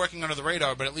it's still working under the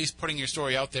radar, but at least putting your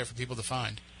story out there for people to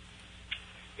find.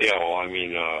 Yeah, well, I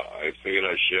mean, I figured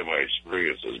I'd share my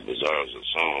experience, as bizarre as it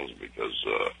sounds, because,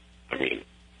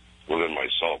 within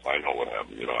myself, I know what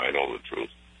happened. I know the truth.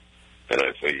 And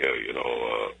I figure,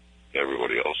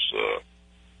 everybody else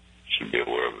should be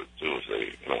aware of it, too, if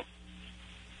they,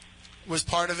 Was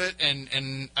part of it,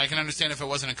 and I can understand if it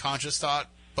wasn't a conscious thought,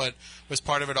 but was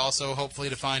part of it also hopefully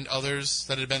to find others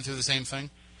that had been through the same thing?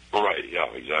 Right,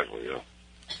 yeah, exactly, yeah.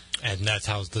 And that's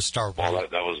how the Starborn. Well,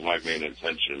 that was my main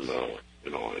intention,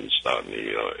 in starting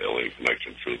the Alien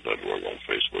Connection Truth Network on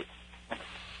Facebook.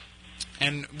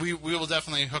 And we will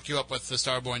definitely hook you up with the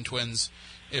Starborn twins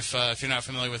if you're not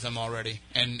familiar with them already.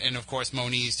 And of course,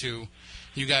 Moniz, too.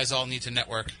 You guys all need to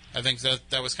network. I think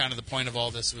that was kind of the point of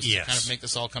all this, was to kind of make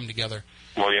this all come together.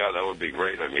 Well, yeah, that would be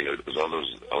great. I mean, if there's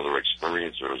other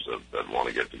experiencers that want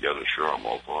to get together, sure, I'm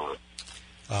all for it.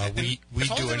 We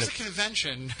if only do there an was a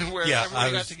convention where Yeah,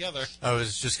 everybody got together. I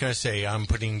was just going to say I'm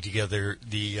putting together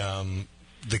the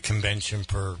convention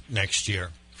for next year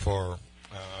for.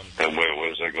 And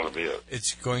where's that going to be at?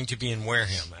 It's going to be in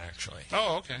Wareham, actually.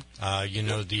 Oh, okay.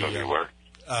 Everywhere.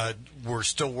 We're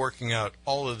still working out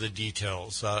all of the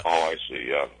details. Oh, I see.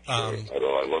 Yeah, sure.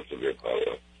 I'd love to be a part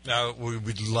of that. We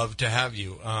would love to have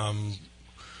you.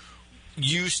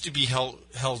 Used to be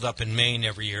held up in Maine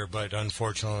every year, but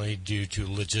unfortunately, due to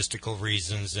logistical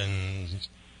reasons, and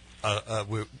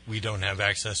we don't have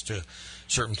access to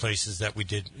certain places that we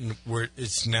did.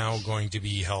 It's now going to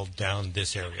be held down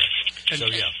this area.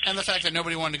 And the fact that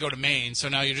nobody wanted to go to Maine, so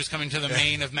now you're just coming to the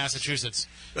Maine of Massachusetts.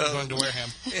 Going to Wareham.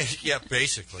 Yeah,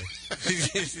 basically.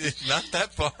 Not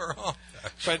that far off.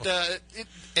 But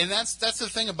and that's the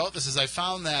thing about this is I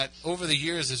found that over the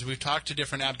years as we've talked to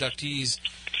different abductees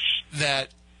that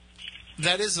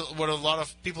is what a lot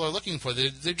of people are looking for.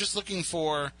 They're just looking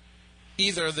for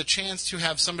either the chance to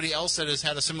have somebody else that has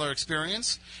had a similar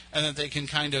experience and that they can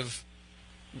kind of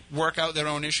work out their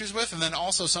own issues with, and then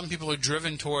also some people are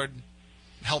driven toward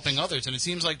helping others. And it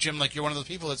seems like, Jim, like you're one of the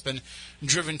people that's been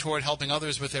driven toward helping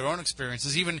others with their own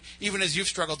experiences, even as you've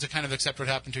struggled to kind of accept what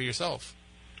happened to yourself.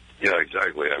 Yeah,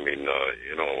 exactly. I mean,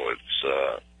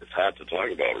 it's hard to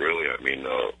talk about, really. I mean,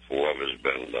 for whoever's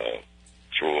been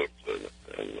through it,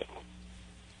 and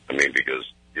I mean, because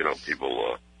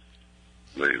people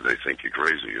they think you're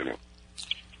crazy,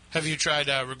 Have you tried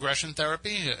regression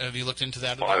therapy? Have you looked into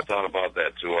that at all? I thought about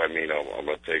that too. I mean, I'm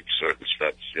going to take certain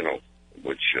steps,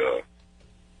 which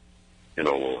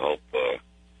will help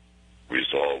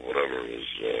resolve whatever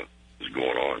is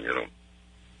going on,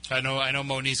 I know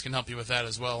Moniz can help you with that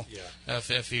as well. Yeah.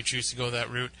 If you choose to go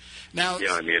that route. Now.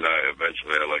 Yeah, I mean,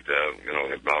 eventually I'd like to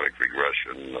have, hypnotic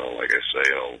regression. Like I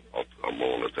say, I'm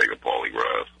willing to take a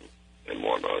polygraph and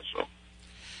whatnot. So.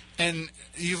 And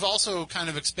you've also kind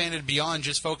of expanded beyond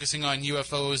just focusing on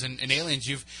UFOs and aliens.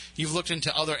 You've looked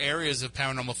into other areas of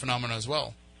paranormal phenomena as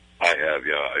well. I have,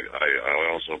 yeah. I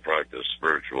also practice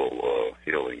spiritual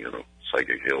healing,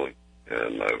 psychic healing,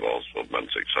 and I've also been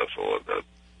successful at that.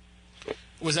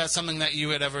 Was that something that you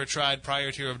had ever tried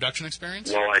prior to your abduction experience?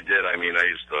 No, I did. I mean, I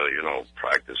used to,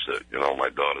 practice it. My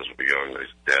daughters were young. They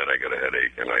said, Dad, I got a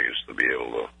headache, and I used to be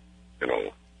able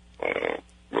to,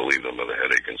 relieve them of the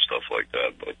headache and stuff like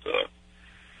that. But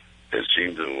it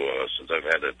seemed to, since I've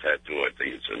had that tattoo, I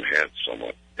think it's enhanced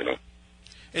somewhat,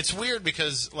 It's weird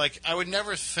because, like, I would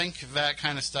never think that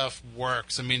kind of stuff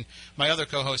works. I mean, my other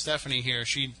co-host, Stephanie, here,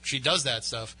 she does that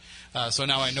stuff. So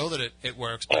now I know that it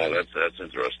works. But that's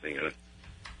interesting, huh?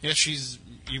 Yeah,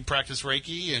 you practice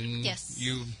Reiki, and yes.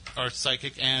 You are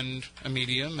psychic and a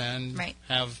medium and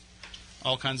have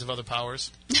all kinds of other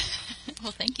powers.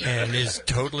 Well, thank you. And is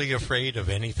totally afraid of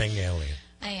anything alien.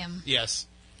 I am. Yes.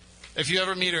 If you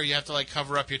ever meet her, you have to, like,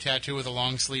 cover up your tattoo with a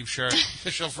long-sleeve shirt.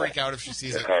 She'll freak out if she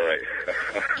sees it. All right.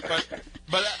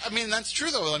 But, I mean, that's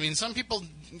true, though. I mean, some people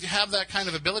have that kind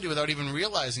of ability without even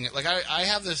realizing it. Like, I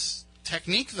have this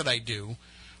technique that I do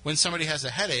when somebody has a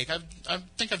headache. I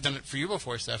think I've done it for you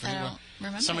before, Stephanie. I don't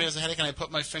remember. Somebody has a headache, and I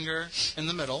put my finger in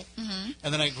the middle,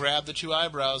 and then I grab the two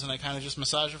eyebrows, and I kind of just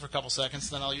massage it for a couple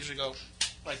seconds, and then I'll usually go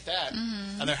like that,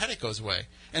 and their headache goes away.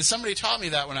 And somebody taught me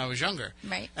that when I was younger.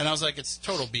 Right. And I was like, it's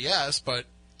total BS, but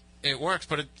it works,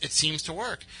 but it seems to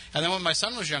work. And then when my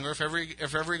son was younger, if ever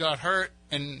he got hurt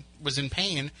and was in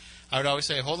pain, I would always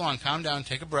say, hold on, calm down,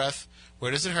 take a breath.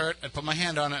 Where does it hurt? I'd put my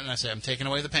hand on it, and I'd say, I'm taking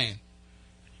away the pain.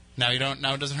 Now it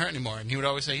doesn't hurt anymore. And he would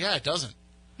always say, yeah, it doesn't.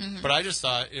 But I just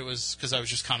thought it was because I was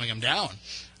just calming him down.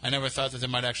 I never thought that there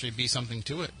might actually be something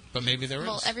to it, but maybe there is.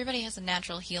 Well, everybody has a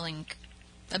natural healing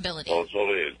ability. Well,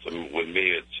 with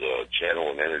me, it's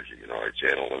channeling energy. I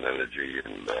channel an energy,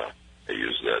 and I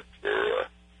use that for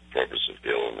purpose of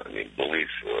healing. I mean, belief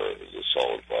is a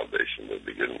solid foundation to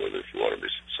begin with if you want to be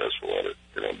successful at it.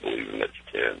 Believing that you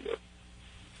can. But.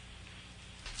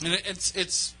 And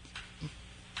it's.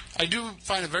 I do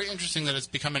find it very interesting that it's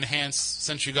become enhanced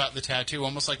since you got the tattoo,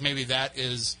 almost like maybe that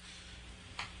is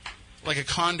like a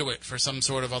conduit for some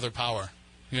sort of other power.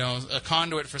 A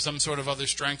conduit for some sort of other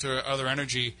strength or other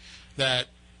energy that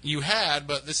you had,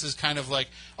 but this is kind of like,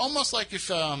 almost like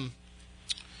if,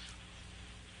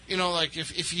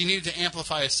 if you needed to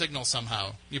amplify a signal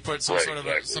somehow, you put some sort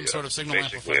of signal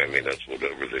Basically, amplifier. I mean, that's what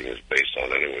everything is based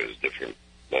on anyway, is different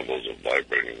levels of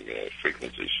vibrating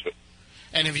frequencies.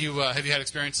 And have you had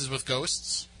experiences with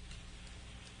ghosts?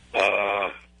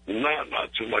 Not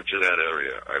too much in that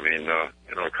area. I mean, a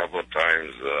couple of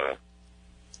times, a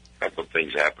couple of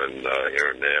things happen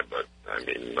here and there, but I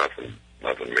mean, nothing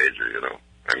major.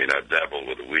 I mean, I've dabbled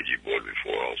with a Ouija board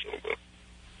before, also. But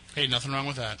hey, nothing wrong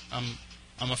with that.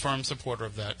 I'm a firm supporter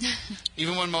of that.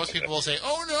 Even when most people will say,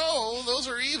 "Oh no, those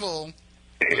are evil,"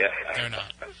 Yeah. they're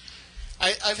not.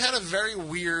 I've had a very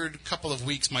weird couple of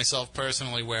weeks myself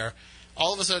personally, where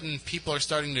all of a sudden people are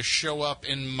starting to show up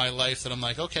in my life that I'm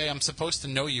like, okay, I'm supposed to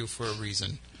know you for a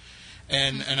reason,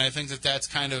 and I think that's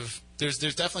kind of there's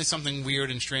definitely something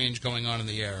weird and strange going on in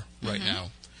the air right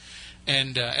now.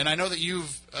 And I know that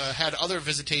you've had other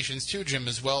visitations too, Jim,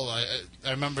 as well.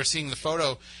 I remember seeing the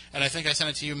photo, and I think I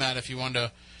sent it to you, Matt, if you wanted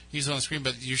to use it on the screen.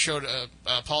 But you showed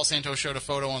Paul Santos showed a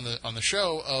photo on the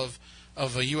show of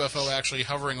a UFO actually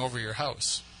hovering over your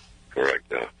house. Correct.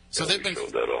 Yeah. So they've been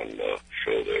showed that on the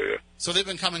show there. Yeah. So they've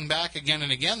been coming back again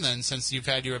and again then since you've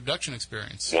had your abduction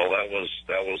experience. Well, that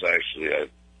was actually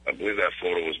I believe that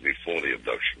photo was before the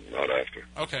abduction, not after.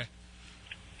 Okay,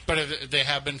 but they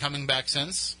have been coming back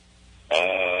since.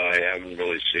 I haven't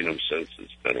really seen them since.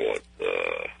 It's been about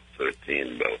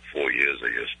 4 years, I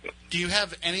guess. But Do you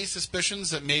have any suspicions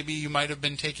that maybe you might have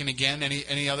been taken again?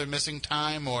 Any other missing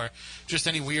time, or just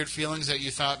any weird feelings that you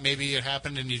thought maybe it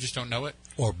happened and you just don't know it?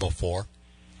 Or before?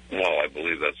 well, I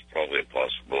believe that's probably a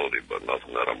possibility, but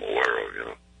nothing that I'm aware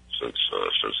of. Since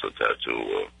the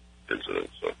tattoo incident.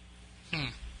 So.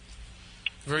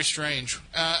 Very strange.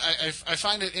 I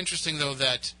find it interesting though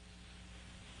that.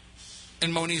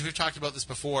 And Moniz, we've talked about this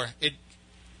before.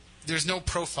 There's no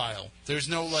profile. There's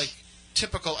no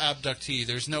typical abductee.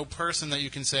 There's no person that you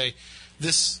can say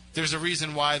this. There's a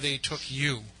reason why they took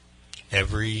you.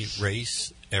 Every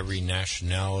race, every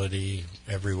nationality,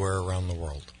 everywhere around the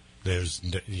world. There's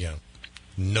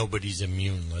nobody's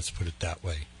immune. Let's put it that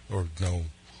way. Or no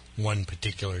one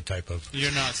particular type of.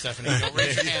 You're not, Stephanie. Don't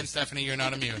raise your hand, Stephanie. You're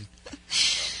not immune.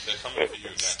 They're coming for you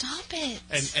next. Stop it.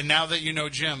 And now that you know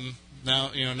Jim. Now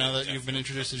that you've been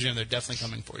introduced to Jim, they're definitely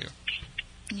coming for you.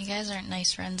 You guys aren't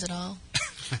nice friends at all.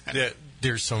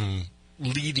 There's some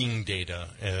leading data,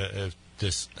 if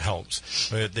this helps.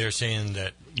 They're saying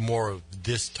that more of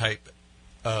this type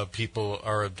of people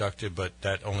are abducted, but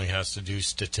that only has to do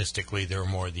statistically. There are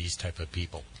more of these type of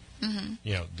people.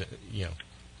 Mm-hmm.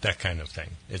 That kind of thing.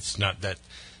 It's not that,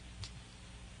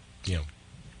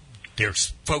 they're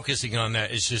focusing on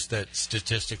that. It's just that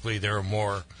statistically there are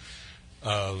more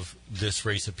of this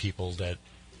race of people that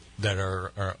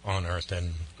are on Earth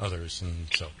than others, and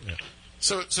so yeah.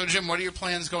 So Jim, what are your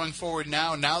plans going forward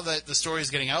now? Now that the story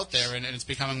is getting out there and it's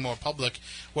becoming more public,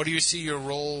 what do you see your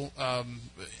role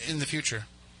in the future?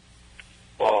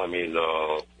 Well,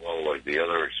 like the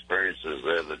other experiences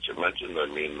there that you mentioned,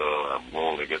 I'm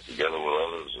willing to get together with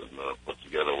others and put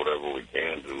together whatever we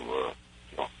can to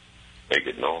make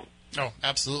it known. Oh,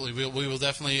 absolutely. We will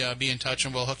definitely be in touch,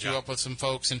 and we'll hook you up with some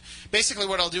folks. And basically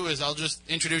what I'll do is I'll just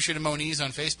introduce you to Moniz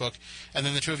on Facebook, and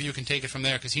then the two of you can take it from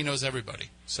there because he knows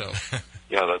everybody. So.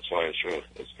 Yeah, that's fine. Sure.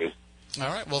 That's good. All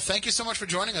right. Well, thank you so much for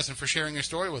joining us and for sharing your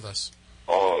story with us.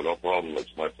 Oh, no problem.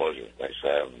 It's my pleasure. Thanks for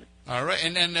having me. All right.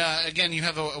 And again, you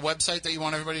have a website that you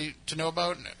want everybody to know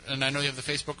about, and I know you have the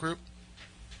Facebook group.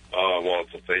 Well,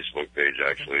 it's a Facebook page,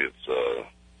 actually. It's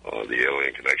the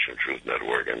Alien Connection Truth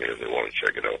Network. If they want to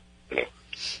check it out.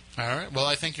 All right. Well,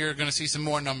 I think you're going to see some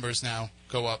more numbers now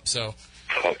go up. So.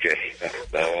 Okay.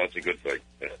 That's a good thing.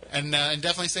 And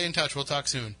definitely stay in touch. We'll talk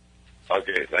soon.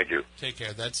 Okay. Thank you. Take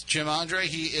care. That's Jim Andre.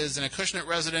 He is an Acushnet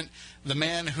resident, the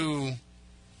man who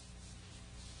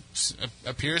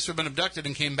appears to have been abducted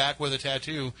and came back with a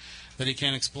tattoo that he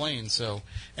can't explain. So,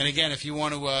 and again, if you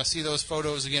want to see those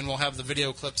photos, again, we'll have the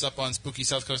video clips up on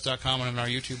SpookySouthCoast.com and on our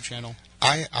YouTube channel.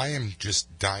 I am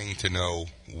just dying to know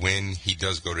when he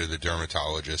does go to the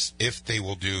dermatologist, if they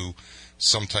will do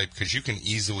some type, because you can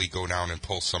easily go down and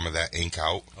pull some of that ink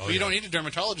out. You don't need a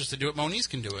dermatologist to do it. Moniz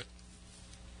can do it.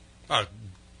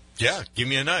 Yeah, give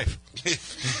me a knife.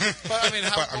 But,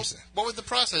 what would the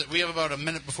process? We have about a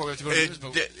minute before we have to go to the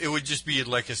news. It would just be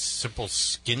like a simple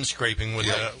skin scraping with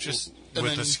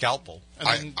a scalpel.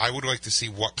 I would like to see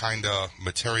what kind of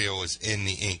material is in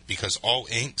the ink, because all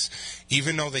inks,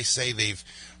 even though they say they've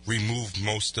removed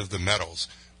most of the metals,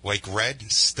 like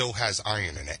red still has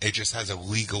iron in it. It just has a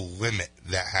legal limit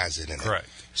that has it in it. Correct.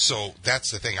 So that's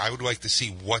the thing. I would like to see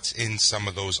what's in some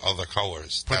of those other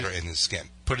colors that are in the skin.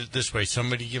 Put it this way.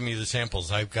 Somebody give me the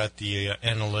samples. I've got the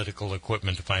analytical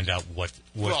equipment to find out what's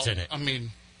in it.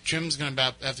 Jim's going to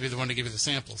have to be the one to give you the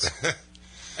samples.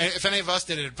 If any of us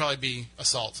did it, it'd probably be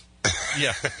assault.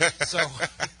 Yeah. So,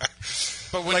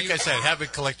 but like I said, have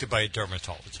it collected by a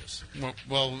dermatologist.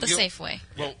 Well, The safe way.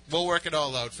 We'll work it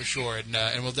all out for sure,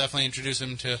 and we'll definitely introduce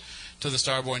him to the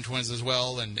Starborn twins as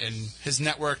well. And his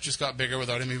network just got bigger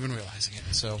without him even realizing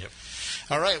it. So, Yep.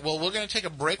 All right. Well, we're going to take a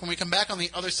break. When we come back on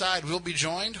the other side, we'll be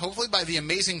joined hopefully by the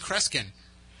amazing Kreskin.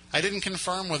 I didn't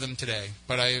confirm with him today,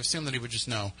 but I assume that he would just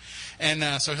know. And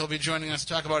so he'll be joining us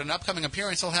to talk about an upcoming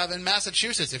appearance he'll have in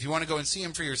Massachusetts. If you want to go and see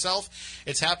him for yourself,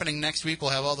 it's happening next week.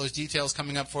 We'll have all those details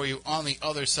coming up for you on the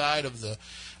other side of the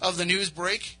news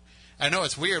break. I know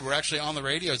it's weird. We're actually on the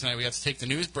radio tonight. We have to take the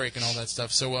news break and all that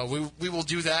stuff. So we will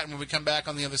do that, and when we come back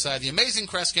on the other side, the amazing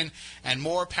Kreskin and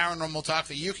more paranormal talk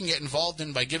that you can get involved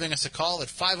in by giving us a call at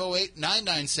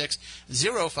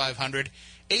 508-996-0500,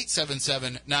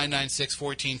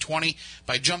 877-996-1420,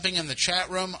 by jumping in the chat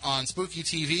room on Spooky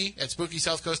TV at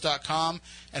SpookySouthCoast.com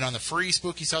and on the free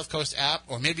Spooky South Coast app,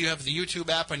 or maybe you have the YouTube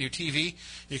app on your TV.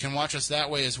 You can watch us that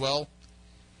way as well.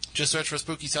 Just search for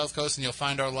Spooky South Coast and you'll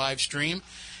find our live stream.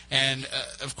 And,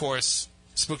 of course,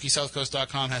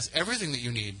 SpookySouthCoast.com has everything that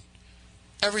you need.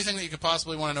 Everything that you could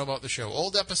possibly want to know about the show.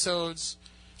 Old episodes,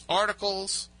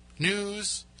 articles,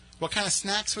 news, what kind of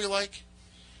snacks we like.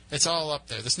 It's all up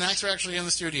there. The snacks are actually in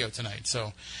the studio tonight,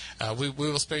 so we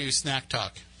will spare you snack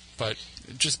talk. But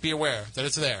just be aware that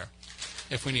it's there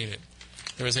if we need it.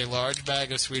 There is a large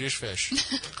bag of Swedish fish.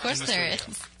 Of course there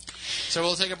is. So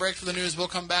we'll take a break for the news. We'll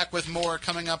come back with more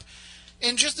coming up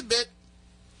in just a bit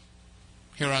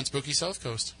here on Spooky South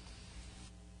Coast.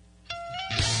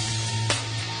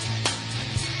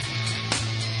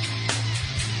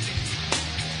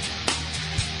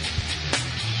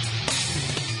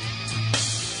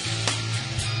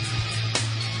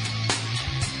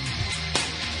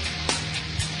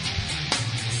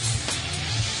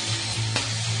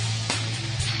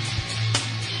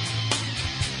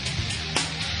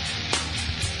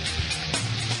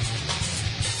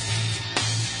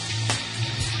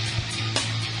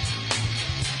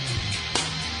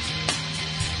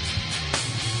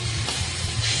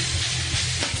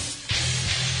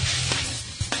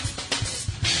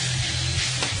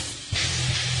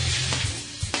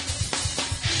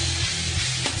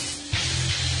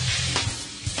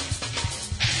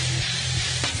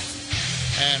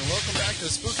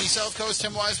 South Coast,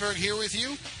 Tim Weisberg here with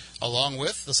you, along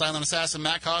with the silent assassin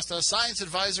Matt Costa, science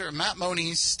advisor Matt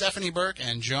Moniz, Stephanie Burke,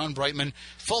 and John Brightman.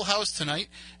 Full house tonight,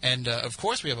 and of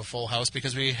course we have a full house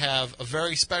because we have a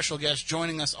very special guest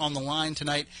joining us on the line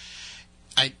tonight.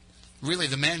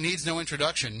 The man needs no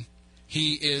introduction.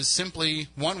 He is simply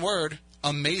one word,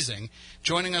 amazing.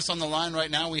 Joining us on the line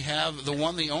right now, we have the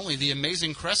one, the only, the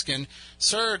amazing Kreskin.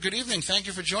 Sir, good evening. Thank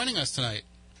you for joining us tonight.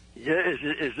 Yeah,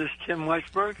 is this Tim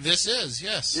Weisberg? This is,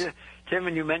 yes. Yeah, Tim,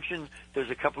 and you mentioned there's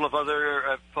a couple of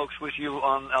other folks with you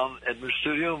on at the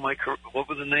studio. What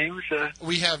were the names?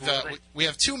 We have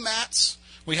two Matts.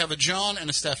 We have a John and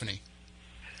a Stephanie.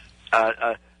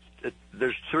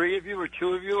 There's three of you or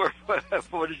two of you, or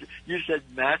what is it? You said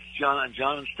Matt, John, and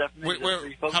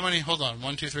Stephanie. How many? Hold on.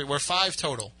 1, 2, 3. We're 5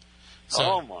 total. So,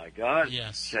 oh my God!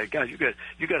 Yes, God, you got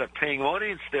a paying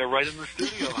audience there right in the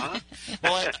studio, huh?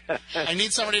 Well, I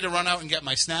need somebody to run out and get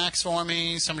my snacks for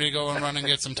me. Somebody to go and run and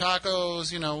get some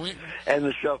tacos. And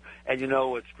the show, and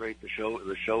what's great? The show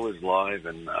is live,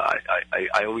 and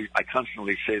I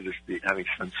constantly say this, having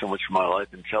spent so much of my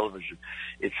life in television.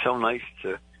 It's so nice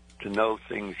to know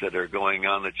things that are going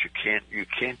on that you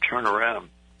can't turn around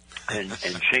and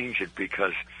change it,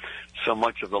 because so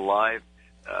much of the live.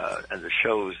 And the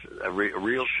shows,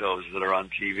 real shows that are on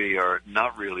TV are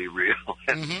not really real.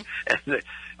 And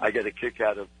I get a kick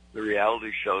out of the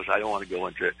reality shows. I don't want to go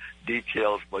into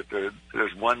details, but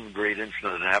there's one great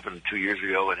incident that happened 2 years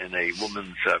ago in a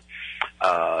woman's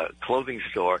clothing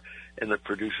store, and the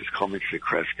producers called me to say,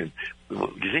 Kreskin, do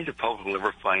you think the public will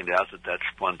ever find out that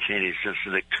spontaneous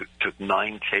incident took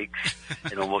 9 takes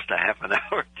in almost a half an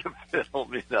hour to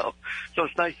film, So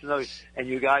it's nice to know. And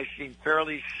you guys seem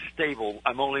fairly stable.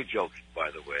 I'm only joking,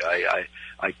 by the way.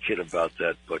 I kid about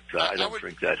that, but I don't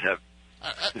drink that heavy.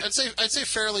 I'd say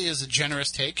fairly is a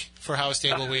generous take for how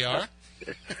stable we are.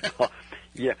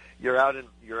 Yeah, you're out in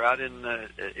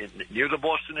near the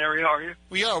Boston area, are you?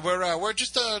 We are. We're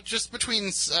just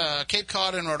between Cape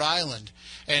Cod and Rhode Island,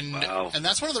 and wow. And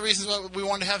that's one of the reasons why we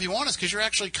wanted to have you on, is because you're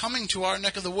actually coming to our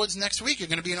neck of the woods next week. You're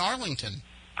going to be in Arlington.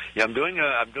 Yeah, I'm doing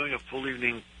a full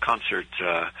evening concert.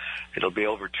 It'll be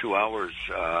over 2 hours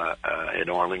in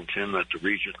Arlington at the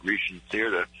Regent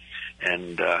Theater,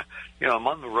 and I'm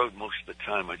on the road most of the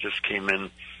time. I just came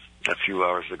in a few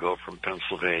hours ago from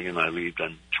Pennsylvania, and I leave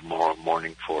then tomorrow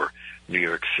morning for New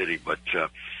York City. But so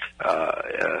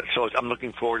I'm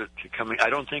looking forward to coming. I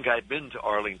don't think I've been to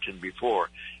Arlington before,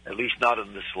 at least not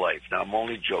in this life. Now, I'm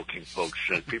only joking, folks.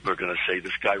 And people are going to say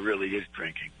this guy really is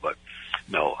drinking, but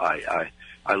no, I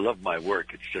love my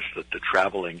work. It's just that the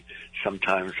traveling,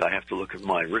 sometimes I have to look at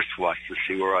my wristwatch to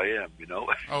see where I am.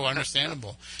 Oh,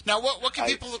 understandable. Now, what can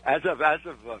people? In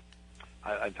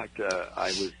fact,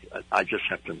 I just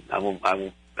have to. I won't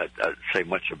say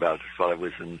much about it. So I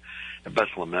was in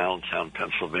Bethlehem, Allentown,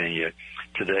 Pennsylvania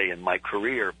today, and my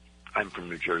career, I'm from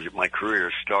New Jersey, my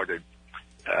career started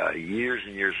years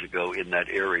and years ago in that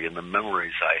area, and the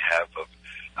memories I have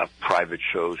of private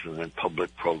shows and then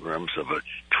public programs of a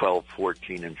 12,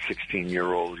 14, and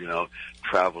 16-year-old,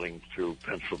 traveling through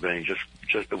Pennsylvania.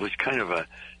 Just it was kind of a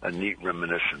neat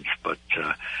reminiscence. But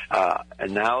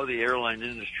and now the airline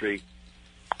industry,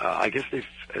 I guess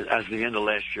as the end of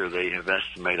last year, they have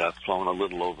estimated I've flown a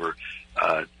little over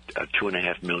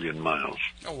 2.5 million miles.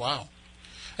 Oh wow,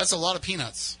 that's a lot of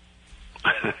peanuts.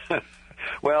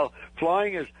 Well,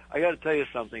 flying is. I got to tell you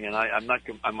something, and I'm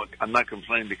not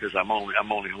complaining because I'm only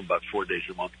home about 4 days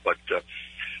a month. But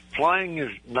flying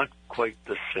is not quite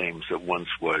the same as it once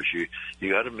was. You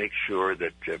got to make sure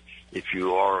that if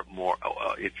you are more,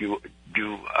 if you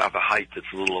do have a height that's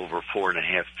a little over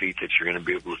 4.5 feet, that you're going to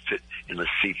be able to fit in the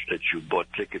seats that you bought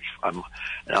tickets.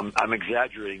 I'm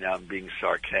exaggerating now. I'm being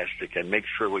sarcastic. And make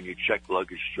sure when you check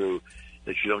luggage through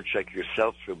that you don't check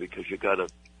yourself through, because you got to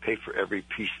pay for every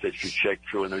piece that you check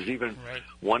through. And there's even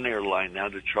one airline now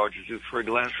that charges you for a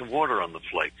glass of water on the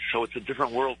flight. So it's a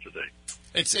different world today.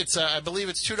 It's I believe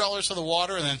it's $2 for the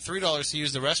water and then $3 to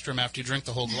use the restroom after you drink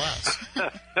the whole glass.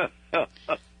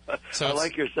 So I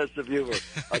like your sense of humor.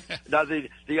 Now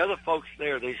the other folks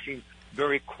there, they seem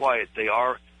very quiet. They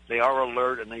are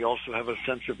alert, and they also have a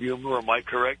sense of humor. Am I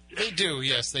correct? They do.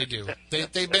 Yes, they do.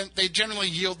 They generally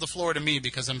yield the floor to me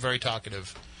because I'm very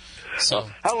talkative. So,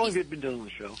 how long have you been doing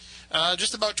the show?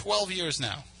 Just about 12 years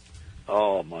now.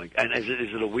 Oh my! And is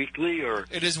it a weekly or?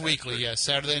 It is weekly. Yes,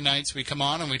 Saturday nights we come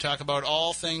on and we talk about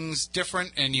all things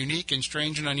different and unique and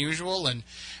strange and unusual. And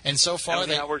so far,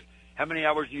 how many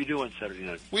hours do you do on Saturday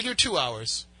night? We do 2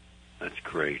 hours. That's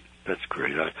great. That's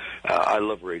great. I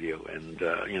love radio, and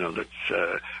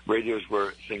that's radio's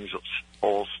where things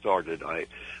all started.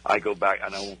 I go back,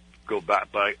 and I won't go back,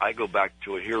 but I go back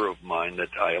to a hero of mine that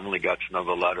I only got to know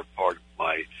the latter part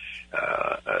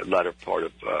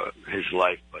of his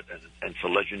life, and it's a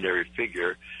legendary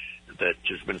figure that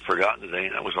has been forgotten today,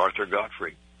 and that was Arthur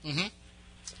Godfrey. Mm-hmm.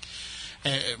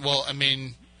 Well, I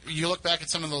mean, you look back at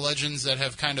some of the legends that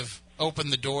have kind of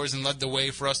opened the doors and led the way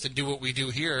for us to do what we do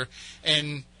here,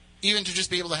 and even to just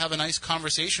be able to have a nice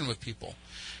conversation with people,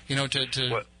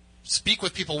 to speak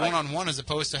with people one-on-one as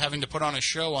opposed to having to put on a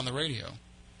show on the radio.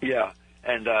 Yeah,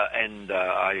 and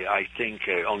I think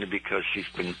only because he's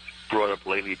been brought up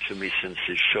lately to me since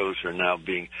his shows are now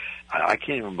being, I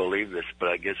can't even believe this, but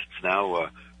I guess it's now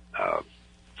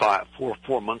 4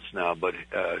 months now, but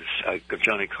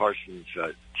Johnny Carson's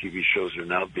TV shows are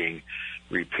now being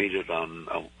repeated on,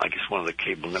 I guess, one of the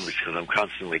cable networks, because I'm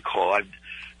constantly called.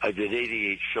 I did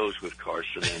 88 shows with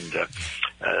Carson, and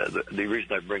the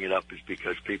reason I bring it up is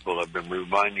because people have been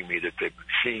reminding me that they've been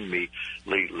seeing me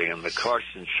lately on the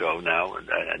Carson show now. And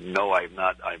no, I'm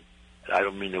not. I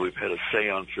don't mean that we've had a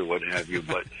seance or what have you,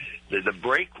 but the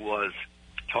break was,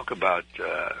 talk about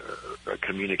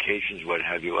communications, what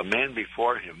have you. A man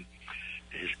before him,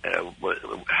 his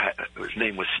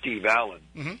name was Steve Allen,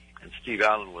 and Steve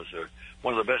Allen was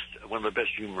one of the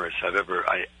best humorists I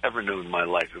ever knew in my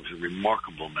life. He was a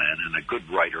remarkable man and a good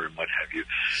writer and what have you.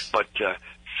 But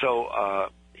so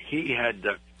he had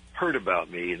heard about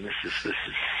me, and this is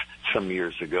some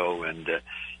years ago, and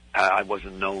I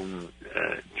wasn't known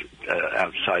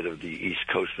outside of the East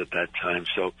Coast at that time.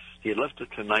 So he had left the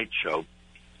Tonight Show.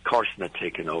 Carson had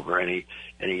taken over, and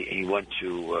he went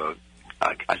to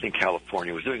I think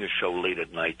California. He was doing a show late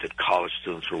at night that college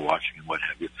students were watching and what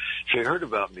have you. So he heard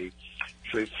about me.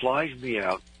 So he flies me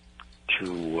out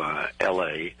to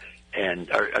L.A. and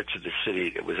to the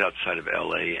city. It was outside of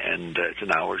L.A. and it's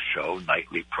an hour show,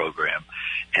 nightly program.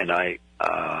 And they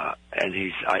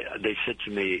said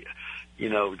to me,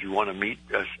 do you want to meet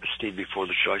Steve before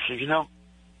the show? I said,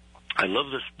 I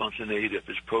love the spontaneity of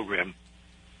his program.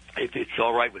 If it's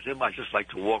all right with him, I'd just like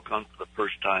to walk on for the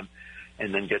first time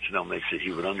and then get to know him. They said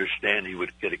he would understand. He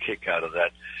would get a kick out of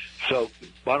that. So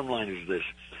bottom line is this.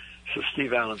 So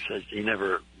Steve Allen says he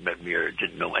never met me or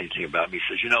didn't know anything about me.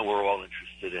 He says, we're all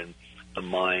interested in the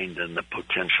mind and the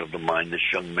potential of the mind. This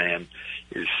young man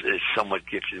is somewhat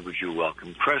gifted. Would you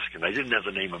welcome Kreskin? I didn't have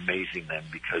the name Amazing then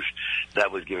because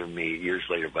that was given me years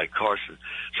later by Carson.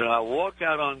 So I walk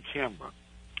out on camera,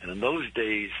 and in those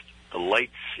days, the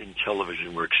lights in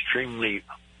television were extremely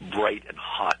bright and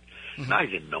hot. And I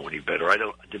didn't know any better. I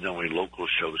didn't know any local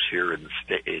shows here in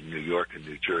New York and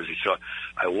New Jersey. So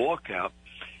I walk out,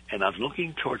 and I'm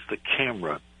looking towards the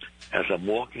camera as I'm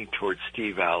walking towards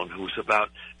Steve Allen, who's about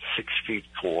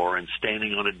 6'4" and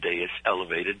standing on a dais,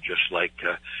 elevated, just like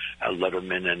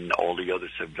Letterman and all the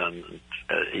others have done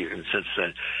even since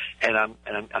then. And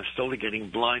I'm slowly getting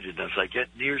blinded. As I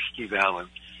get near Steve Allen,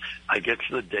 I get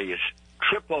to the dais,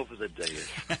 trip over the dais,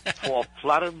 fall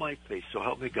flat on my face. So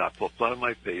help me God, fall flat on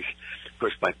my face. Of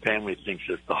course, my family thinks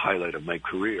it's the highlight of my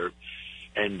career.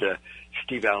 And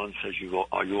Steve Allen says,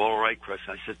 "Are you all right, Chris?"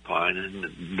 I said, "Fine,"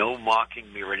 and no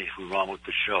mocking me or anything wrong with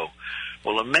the show.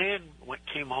 Well, a man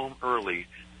came home early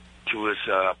to his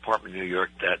apartment in New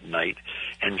York that night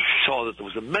and saw that there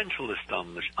was a mentalist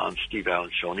on Steve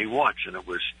Allen's show, and he watched, and it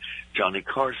was Johnny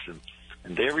Carson.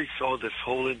 And there he saw this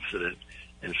whole incident,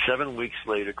 and 7 weeks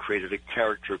later created a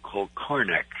character called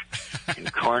Karnak.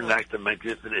 And Karnak, the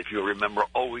magnificent, if you remember,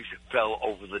 always fell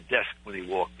over the desk when he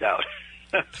walked out.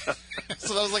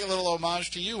 So that was like a little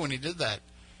homage to you when he did that.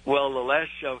 Well, the last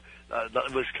show,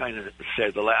 that was kind of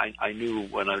sad. I knew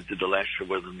when I did the last show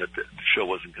with him that the show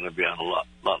wasn't going to be on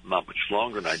not much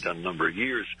longer, and I'd done a number of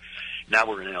years. Now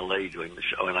we're in L.A. doing the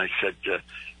show, and I said,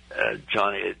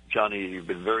 Johnny, you've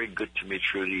been very good to me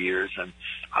through the years, and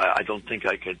I don't think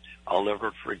I'll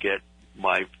ever forget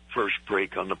my first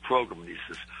break on the program. And he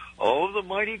says, "Oh, the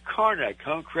mighty Karnak,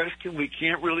 huh, Kreskin? We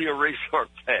can't really erase our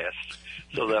past."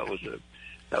 So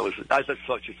I just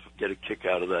thought you'd get a kick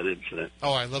out of that incident.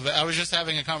 Oh, I love it. I was just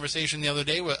having a conversation the other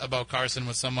day about Carson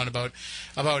with someone about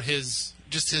his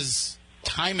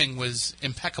timing was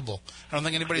impeccable. I don't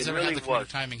think anybody's ever had the kind of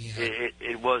timing he had.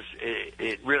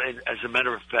 It really, as a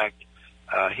matter of fact,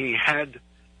 he had,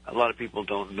 a lot of people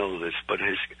don't know this, but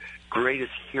his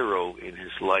greatest hero in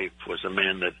his life was a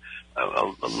man that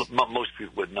most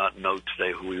people would not know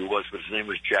today who he was, but his name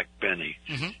was Jack Benny.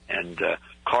 Mm-hmm. And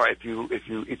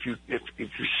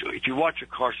if you watch a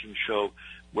Carson show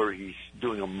where he's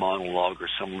doing a monologue or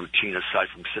some routine aside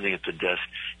from sitting at the desk,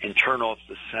 and turn off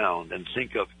the sound and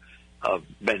think of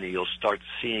Benny, you'll start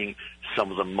seeing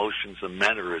some of the motions, the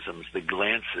mannerisms, the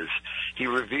glances. He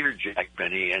revered Jack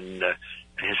Benny, and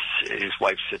his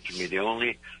wife said to me the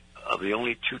only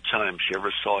 2 times she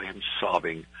ever saw him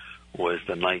sobbing was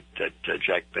the night that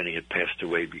Jack Benny had passed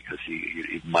away, because he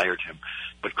admired him.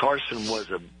 But Carson was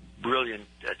a brilliant,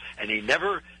 and they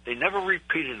never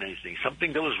repeated anything.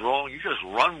 Something goes wrong, you just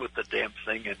run with the damn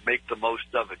thing and make the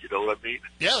most of it. You know what I mean?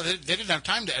 Yeah, they didn't have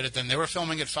time to edit them. They were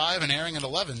filming at 5 and airing at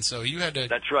 11, so you had to.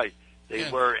 That's right. They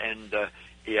were, and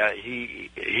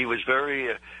he was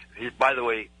very. By the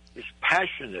way, his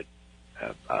passionate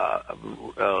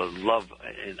love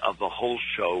of the whole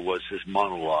show was his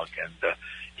monologue, and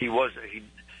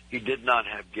he did not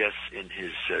have guests in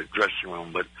his dressing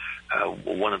room, but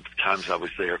one of the times I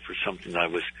was there for something I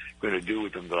was going to do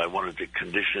with him that I wanted to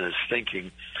condition his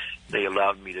thinking, they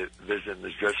allowed me to visit in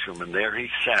his dressing room, and there he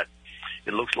sat.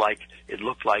 It looked like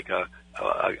a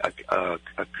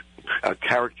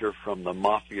character from the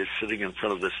Mafia sitting in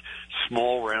front of this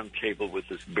small round table with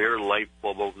this bare light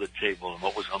bulb over the table, and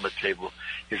what was on the table,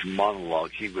 his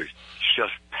monologue. He was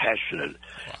just passionate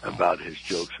about his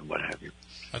jokes and what have you.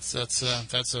 That's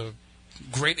a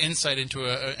great insight into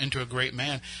a great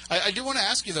man. I do want to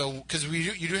ask you though, because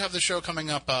you do have the show coming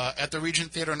up at the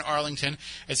Regent Theater in Arlington.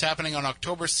 It's happening on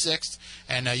October 6th,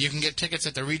 and you can get tickets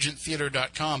at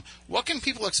theregenttheater.com. What can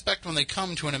people expect when they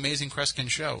come to an Amazing Kreskin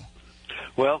show?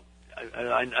 Well,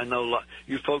 I know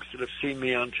you folks that have seen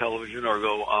me on television or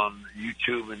go on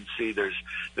YouTube and see there's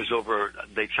over.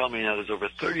 They tell me now there's over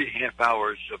 30 half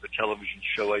hours of a television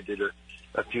show I did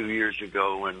a few years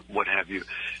ago and what have you.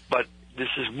 But this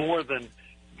is more than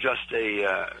just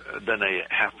a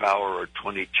half hour or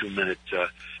 22-minute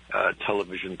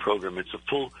television program. It's a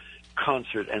full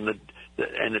concert, and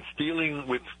it's dealing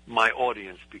with my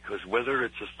audience, because whether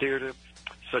it's a theater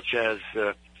such as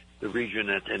the Regent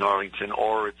in Arlington,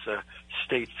 or it's a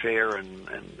state fair and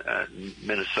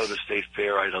Minnesota State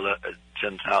Fair, I had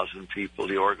 10,000 people.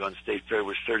 The Oregon State Fair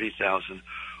was 30,000,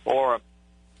 or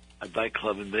a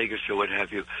nightclub in Vegas or what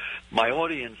have you. My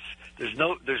audience, there's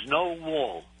no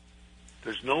wall.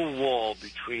 There's no wall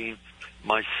between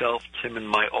myself, Tim, and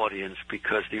my audience,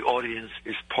 because the audience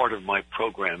is part of my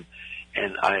program,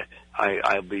 and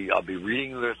I'll be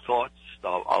reading their thoughts.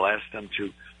 I'll ask them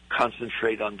to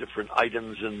concentrate on different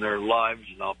items in their lives,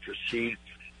 and I'll proceed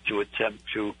to attempt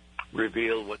to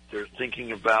reveal what they're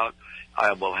thinking about.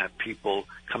 I will have people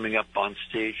coming up on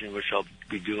stage in which I'll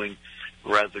be doing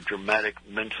rather dramatic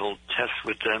mental tests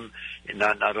with them, and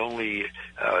not only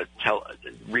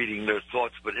reading their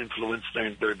thoughts, but influence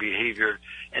their behavior.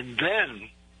 And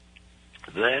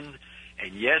then,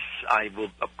 and yes, I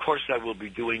will be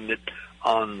doing it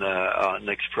on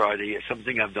next Friday,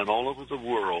 something I've done all over the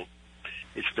world.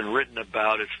 It's been written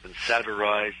about, it's been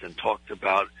satirized and talked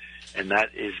about, and that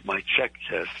is my check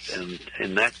test. And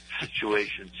in that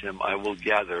situation, Tim, I will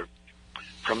gather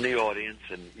from the audience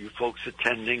and you folks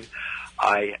attending,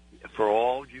 for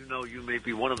all you know, you may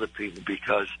be one of the people,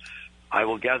 because I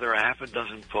will gather a half a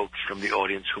dozen folks from the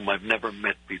audience whom I've never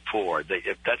met before.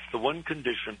 If that's the one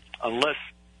condition, unless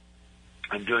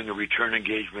I'm doing a return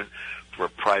engagement for a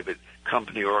private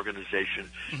company or organization,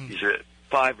 these are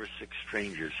 5 or 6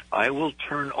 strangers. I will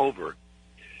turn over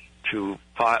to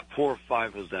 4 or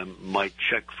 5 of them my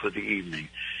check for the evening.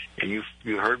 And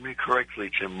you heard me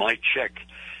correctly, Tim, my check.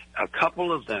 A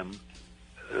couple of them,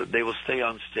 they will stay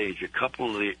on stage. A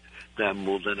couple of them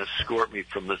will then escort me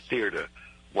from the theater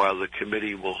while the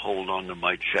committee will hold on to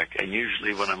my check. And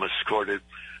usually when I'm escorted,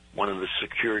 one of the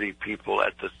security people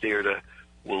at the theater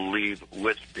will leave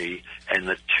with me and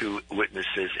the 2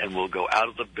 witnesses, and we'll go out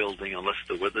of the building unless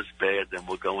the weather's bad. Then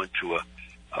we'll go into a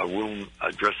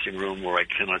dressing room where I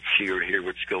cannot see or hear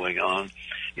what's going on.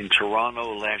 In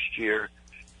Toronto last year,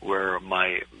 where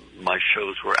my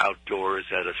shows were outdoors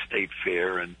at a state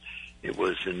fair, and it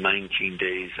was in 19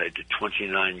 days. I did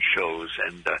 29 shows,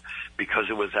 and because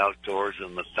it was outdoors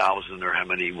and the 1,000 or how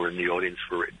many were in the audience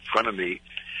were in front of me,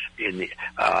 they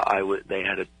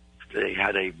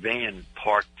had a van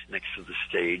parked next to the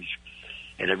stage,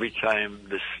 and every time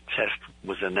this test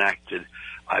was enacted,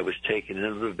 I was taken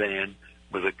into the van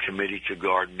with a committee to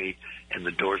guard me, and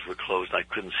the doors were closed. I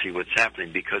couldn't see what's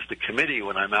happening because the committee,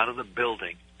 when I'm out of the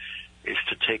building, is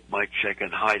to take my check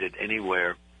and hide it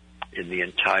anywhere in the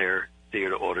entire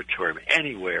theater auditorium,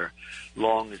 anywhere,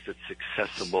 long as it's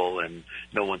accessible and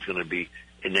no one's going to be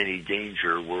in any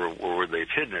danger where they've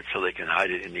hidden it. So they can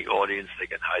hide it in the audience, they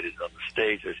can hide it on the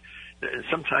stage. And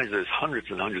sometimes there's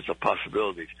hundreds and hundreds of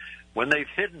possibilities. When they've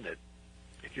hidden it,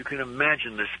 if you can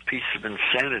imagine this piece of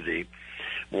insanity,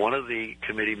 one of the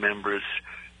committee members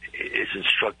is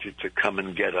instructed to come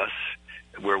and get us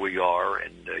where we are,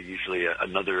 and usually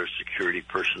another security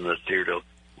person in the theater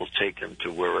will take them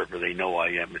to wherever they know I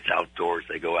am. It's outdoors.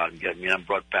 They go out and get me, and I'm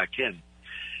brought back in.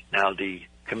 Now, the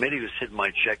committee who's hidden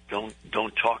my check don't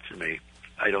talk to me.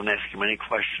 I don't ask them any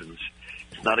questions.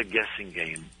 It's not a guessing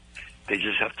game. They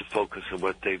just have to focus on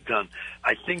what they've done.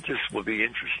 I think this will be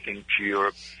interesting to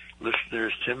your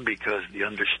listeners, Tim, because the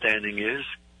understanding is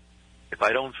if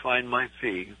I don't find my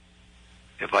fee,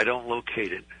 if I don't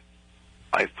locate it,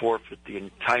 I forfeit the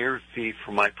entire fee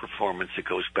for my performance. It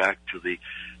goes back to the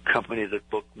company that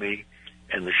booked me,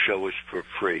 and the show is for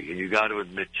free. And you got to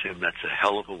admit, Tim, that's a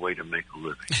hell of a way to make a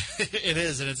living. It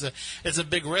is, and it's a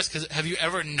big risk. Have you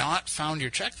ever not found your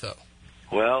check, though?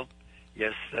 Well,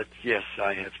 yes,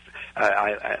 I have.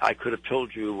 I could have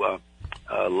told you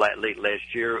late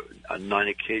last year on 9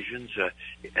 occasions.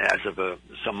 As of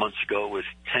some months ago, it was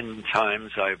 10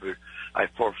 times I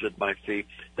forfeited my fee.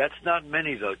 That's not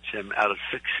many, though, Tim, out of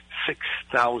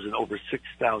 6,000, over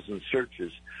 6,000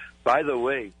 searches. By the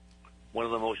way, one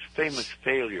of the most famous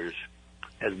failures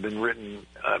has been written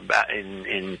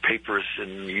in papers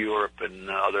in Europe and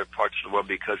other parts of the world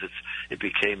because it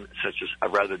became such a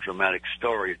rather dramatic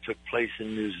story. It took place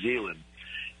in New Zealand.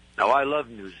 Now, I love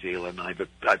New Zealand. I've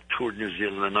toured New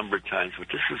Zealand a number of times, but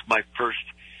this is my first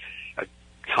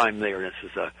time there. This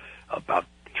is about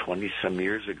 20-some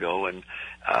years ago, and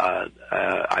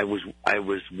I was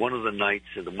one of the nights,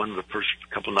 one of the first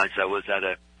couple of nights I was at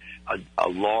a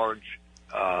large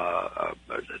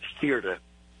theater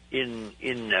in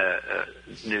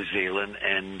New Zealand,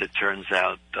 and it turns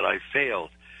out that I failed.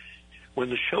 When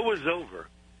the show was over,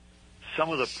 some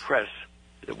of the press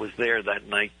that was there that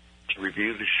night to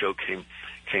review the show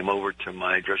came over to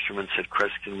my dressing room and said,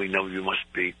 "Kreskin, we know you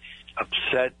must be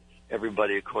upset.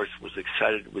 Everybody, of course, was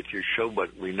excited with your show,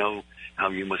 but we know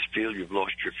how you must feel. You've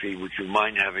lost your fee. Would you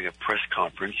mind having a press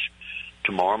conference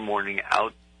tomorrow morning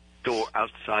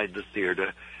outside the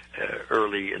theater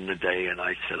early in the day?" And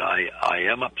I said, I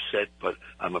am upset, but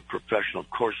I'm a professional. Of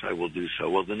course I will do so.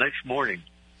 Well, the next morning,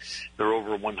 there were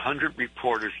over 100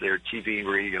 reporters there, TV and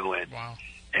radio,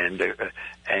 and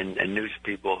news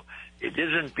people. It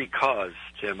isn't because,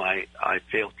 Tim, I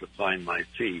failed to find my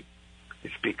fee.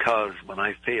 It's because when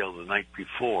I failed the night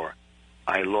before,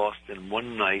 I lost in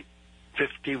one night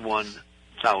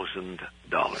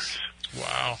 $51,000.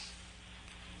 Wow.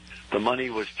 The money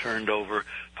was turned over.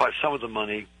 Some of the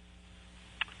money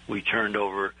we turned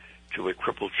over to a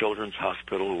crippled children's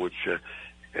hospital, which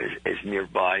is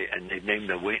nearby, and they named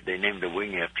a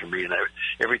wing after me. And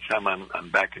every time I'm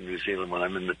back in New Zealand, when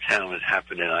I'm in the town, it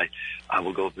happened, and I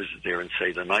will go visit there and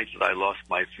say, the night that I lost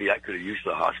my fee, I could have used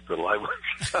the hospital. I was.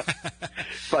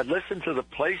 But listen to the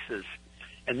places,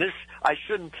 and this, I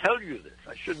shouldn't tell you this.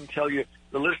 I shouldn't tell you,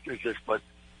 the listeners, this, but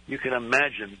you can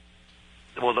imagine.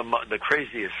 Well, the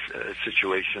craziest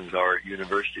situations are at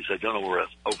universities. I've done over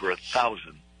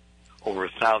 1,000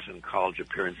 college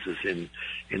appearances in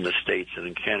the States and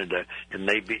in Canada, and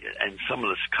some of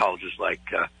the colleges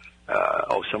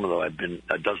some of them I've been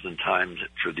a dozen times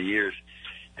through the years.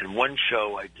 And one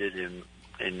show I did in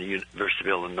the University of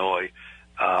Illinois,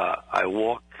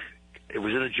 it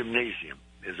was in a gymnasium.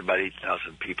 There's about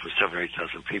 8,000 people, 7,000 or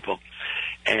 8,000 people,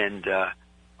 and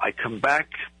I come back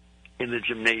in the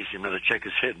gymnasium, and the check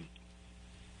is hidden.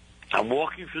 I'm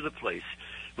walking through the place.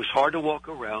 It was hard to walk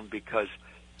around because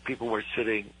people were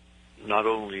sitting not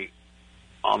only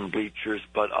on bleachers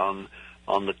but on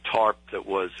the tarp that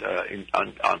was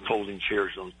on folding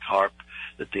chairs on the tarp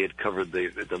that they had covered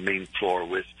the main floor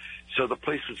with. So the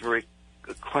place was very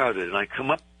crowded. And I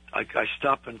come up, I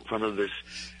stop in front of this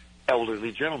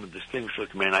elderly gentleman, distinguished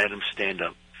looking man. I had him stand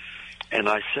up, and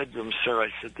I said to him, "Sir,"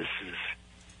 I said, "This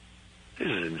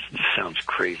sounds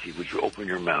crazy. Would you open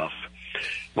your mouth?"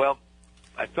 Well,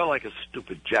 I felt like a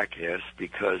stupid jackass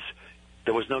because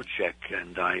there was no check,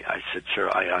 and I said, "Sir,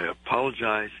 I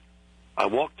apologize." I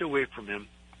walked away from him.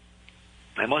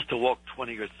 I must have walked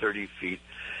 20 or 30 feet,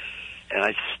 and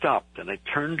I stopped, and I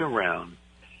turned around,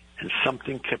 and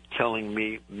something kept telling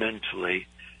me mentally,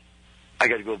 I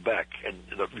got to go back. And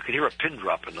you could hear a pin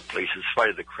drop in the place. In spite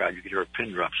of the crowd, you could hear a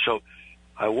pin drop. So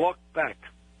I walked back.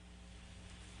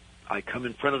 I come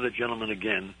in front of the gentleman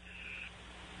again,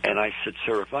 and I said,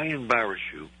 "Sir, if I embarrass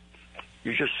you,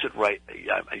 you just sit right,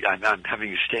 I'm having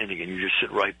you standing, and you just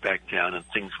sit right back down, and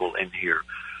things will end here.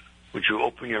 Would you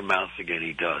open your mouth again?"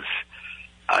 He does.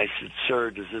 I said, "Sir,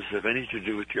 does this have anything to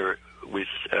do with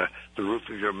the roof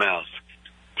of your mouth?"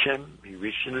 Tim, he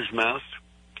reached in his mouth,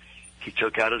 he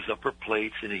took out his upper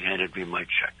plates, and he handed me my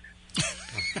check.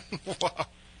 Wow.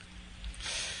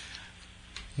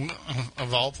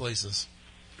 Of all places.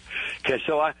 Okay,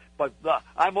 so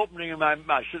I'm opening my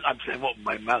mouth. I'm saying open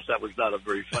my mouth. That was not a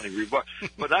very funny remark,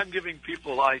 but I'm giving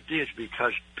people ideas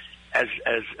because as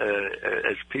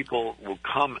people will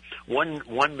come,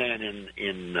 one man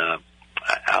in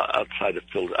outside of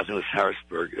Philadelphia, I think it was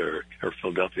Harrisburg or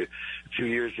Philadelphia, a few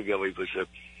years ago,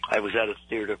 I was at a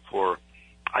theater for,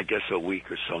 I guess, a week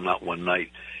or so, not one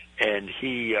night, and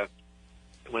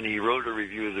when he wrote a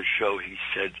review of the show, he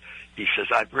says,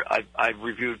 I've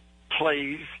reviewed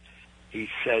plays. He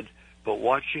said, but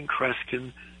watching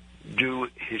Kreskin do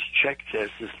his check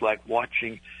test is like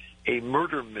watching a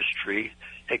murder mystery,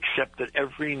 except that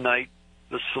every night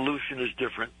the solution is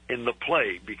different in the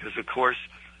play, because, of course,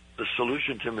 the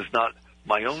solution, Tim, is not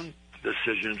my own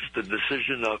decision. It's the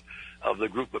decision of the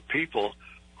group of people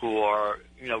who are,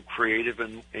 creative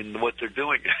in what they're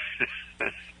doing.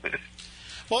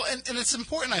 Well, and it's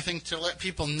important, I think, to let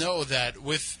people know that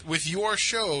with your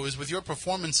shows, with your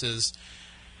performances,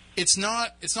 it's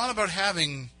not about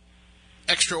having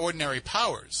extraordinary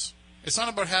powers. It's not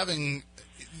about having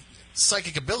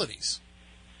psychic abilities.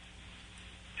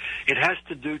 It has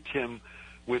to do, Tim,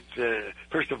 with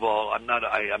first of all, I'm not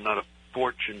a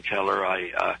fortune teller.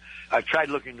 I've tried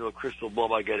looking into a crystal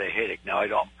ball. I get a headache. Now I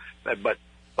don't, but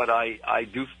I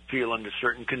do feel under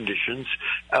certain conditions.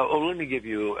 Let me give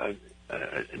you.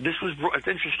 It's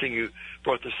interesting you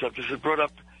brought this up. This was brought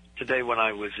up today when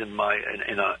I was in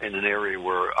an area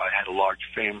where I had a large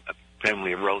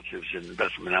family of relatives in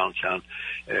Bethlehem, Allentown,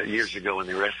 years ago, and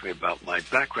they were asking me about my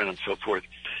background and so forth.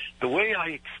 The way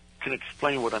I can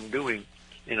explain what I'm doing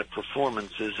in a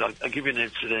performance is, I'll give you an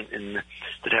incident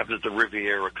that happened at the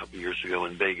Riviera a couple of years ago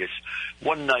in Vegas.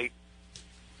 One night,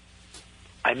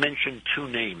 I mentioned two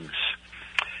names,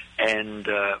 and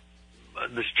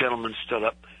this gentleman stood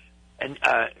up, and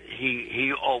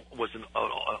he was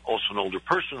also an older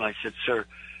person. I said, "Sir,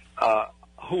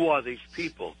 who are these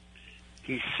people?"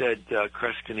 He said,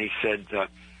 Kreskin, he said,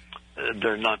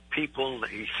 "They're not people."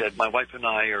 He said, "My wife and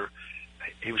I are,"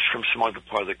 he was from some other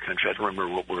part of the country. I don't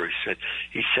remember where he said.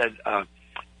 He said,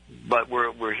 "But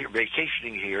we're here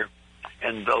vacationing here,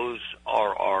 and those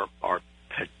are our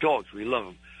pet dogs. We love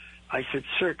them." I said,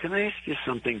 "Sir, can I ask you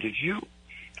something? Did you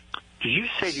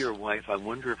say to your wife, I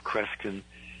wonder if Kreskin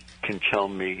can tell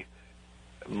me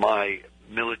my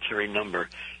military number?"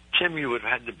 Tim, you would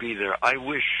have had to be there. I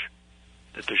wish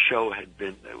that the show had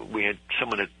been,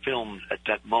 someone had filmed at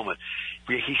that moment.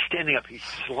 He's standing up, he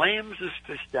slams his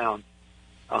fist down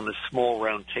on the small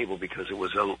round table because it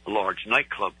was a large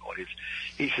nightclub audience.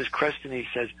 He says, "Kreskin," he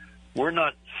says, "we're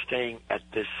not staying at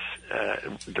this,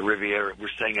 the Riviera. We're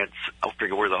staying at, I'll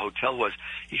forget where the hotel was."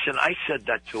 He said, "I said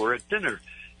that to her at dinner."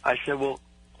 I said, "Well,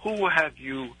 who have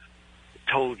you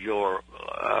told your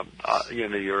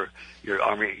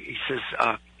army?"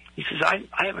 He says,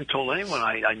 I haven't told anyone.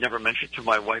 I never mentioned it to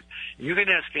my wife. And you can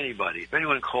ask anybody. If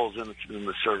anyone calls in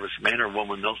the service, man or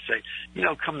woman, they'll say,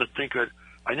 come to think of it,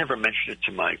 I never mentioned it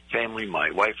to my family, my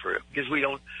wife, because we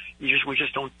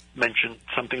just don't mention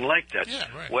something like that. Yeah,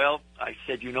 right. Well, I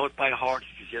said, you know it by heart?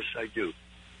 He says, yes, I do.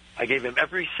 I gave him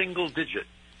every single digit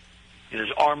in his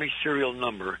Army serial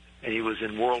number, and he was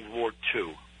in World War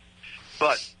II.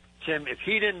 But, Tim, if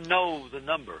he didn't know the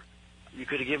number, you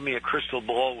could have given me a crystal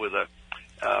ball with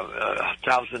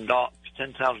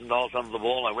 $10,000 under the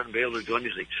ball. I wouldn't be able to do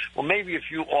anything. Well, maybe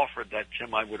if you offered that,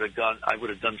 Tim, I would have done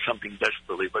something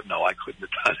desperately. But no, I couldn't have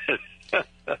done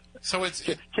it. So it's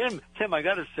Tim. I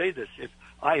got to say this.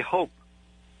 I hope,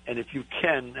 and if you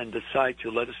can and decide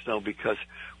to, let us know, because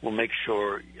we'll make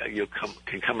sure you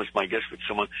can come as my guest with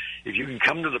someone. If you can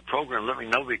come to the program, let me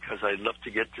know, because I'd love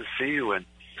to get to see you and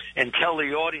tell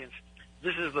the audience,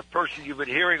 this is the person you've been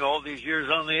hearing all these years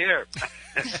on the air.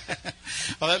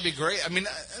 Well, that'd be great. I mean,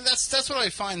 that's what I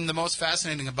find the most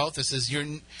fascinating about this is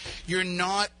you're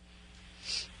not.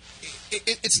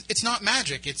 It's not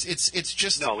magic. It's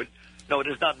just no, it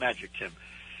is not magic, Tim.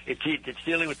 It's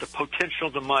dealing with the potential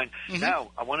of the mind. Mm-hmm. Now,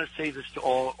 I want to say this to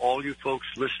all you folks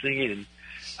listening in.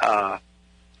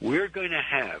 We're going to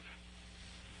have,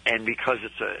 and because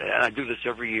and I do this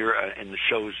every year in the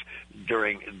shows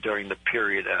during the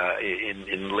period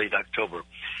in late October.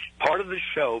 Part of the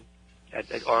show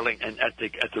at Arlington and at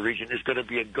the region is going to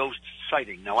be a ghost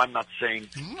sighting. Now, I'm not saying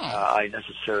I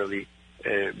necessarily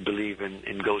believe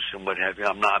in ghosts and what have you.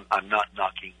 I'm not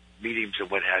knocking mediums and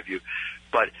what have you,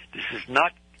 but this is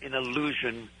not an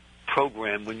illusion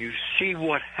program. When you see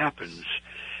what happens,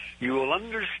 you will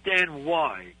understand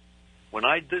why. When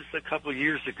I did this a couple of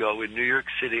years ago in New York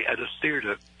City at a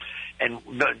theater, and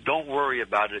don't worry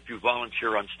about it if you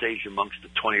volunteer on stage amongst the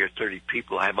 20 or 30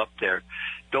 people I have up there.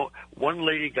 One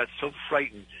lady got so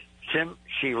frightened, Tim,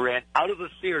 she ran out of the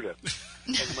theater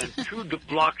and went 2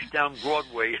 blocks down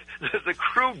Broadway. The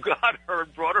crew got her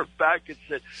and brought her back and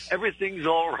said, everything's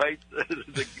all right.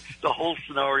 The whole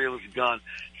scenario is gone.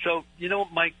 So,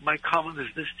 my comment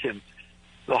is this, Tim.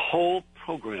 The whole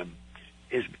program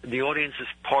is, the audience is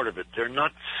part of it. They're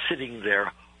not sitting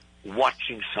there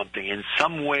watching something. In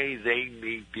some way, they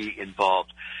may be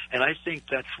involved. And I think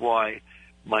that's why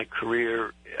my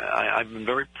career, I've been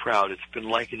very proud. It's been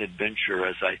like an adventure.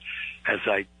 As I,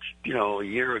 a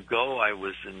year ago, I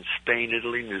was in Spain,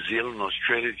 Italy, New Zealand,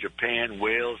 Australia, Japan,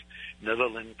 Wales,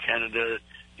 Netherlands, Canada,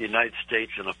 the United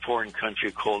States, and a foreign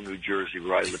country called New Jersey,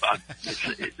 where I live. It's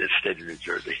the state of New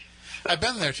Jersey. I've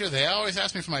been there, too. They always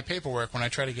ask me for my paperwork when I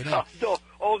try to get in.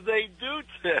 Oh, they do,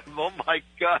 Tim. Oh, my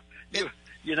God.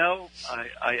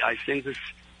 I say this,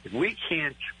 if we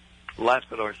can't laugh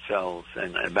at ourselves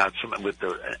and about something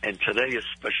and today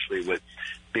especially with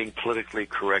being politically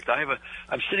correct.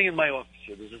 I'm sitting in my office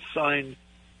here. There's a sign,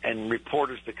 and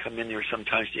reporters that come in here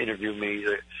sometimes to interview me,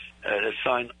 a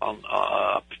sign on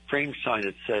a frame sign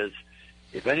that says,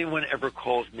 if anyone ever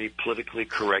calls me politically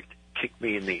correct, kick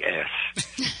me in the ass,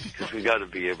 because we got to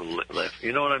be able to laugh.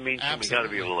 You know what I mean? Absolutely. We got to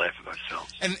be able to laugh at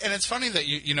ourselves. And it's funny that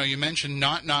you mentioned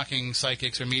not knocking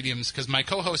psychics or mediums, because my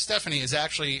co-host Stephanie is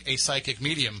actually a psychic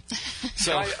medium.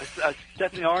 So,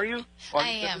 Stephanie, are you? I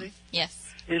am. Yes.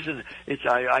 Isn't it?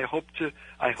 I hope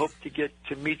to get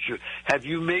to meet you. Have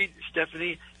you made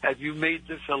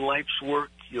this a life's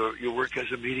work? Your work as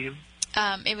a medium?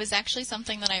 It was actually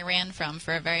something that I ran from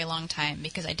for a very long time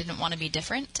because I didn't want to be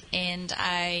different. And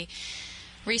I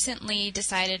recently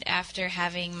decided, after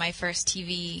having my first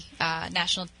TV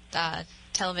national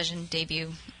television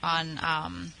debut on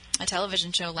a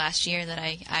television show last year, that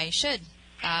I should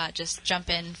just jump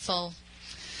in full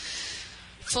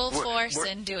force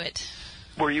and do it.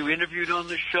 Were you interviewed on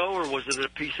the show, or was it a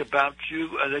piece about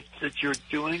you that you're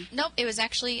doing? Nope, it was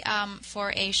actually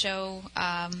for a show.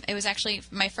 It was actually,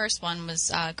 my first one was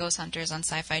Ghost Hunters on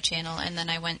Sci-Fi Channel, and then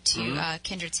I went to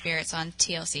Kindred Spirits on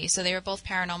TLC. So they were both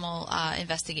paranormal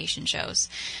investigation shows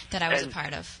that I was a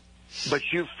part of. But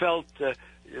you felt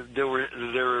there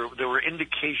were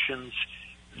indications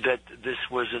that this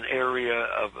was an area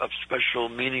of special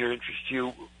meaning or interest to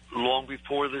you long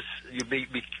before this. You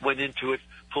went into it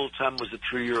full time. Was it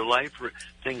through your life or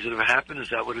things that have happened? Is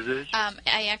that what it is?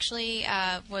 I actually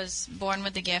was born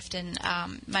with the gift, and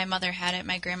my mother had it,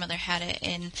 my grandmother had it,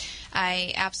 and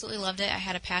I absolutely loved it. I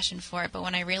had a passion for it, but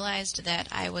when I realized that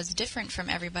I was different from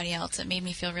everybody else, it made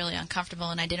me feel really uncomfortable,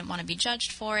 and I didn't want to be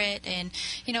judged for it. And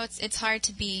it's hard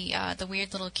to be the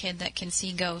weird little kid that can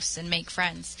see ghosts and make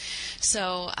friends.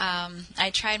 So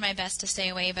I tried my best to stay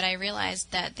away, but I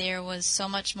realized that there was so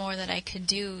much more that I could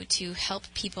do to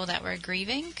help people that were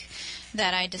grieving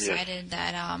that I decided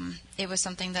that it was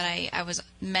something that I was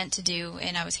meant to do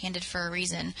and I was handed for a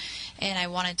reason, and I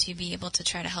wanted to be able to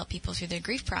try to help people through their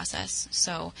grief process.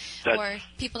 So, or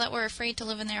people that were afraid to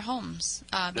live in their homes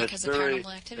because of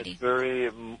paranormal activity. It's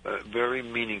very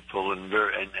meaningful, and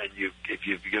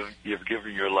you've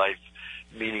given your life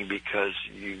meaning because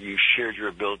you shared your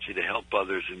ability to help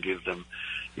others and give them,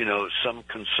 some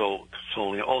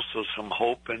consoling, also some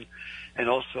hope, and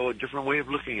also a different way of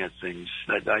looking at things.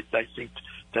 I think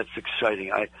that's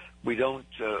exciting. We don't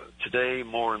today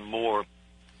more and more,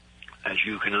 as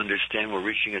you can understand, we're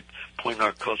reaching a point in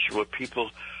our culture where people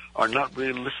are not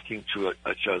really listening to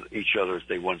each other as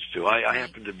they once do. I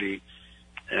happen to be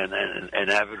an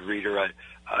avid reader.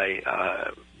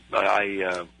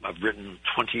 I've written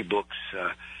 20 books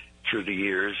through the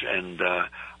years, and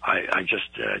I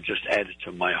just added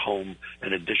to my home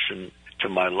an addition to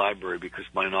my library because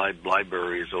my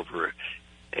library is over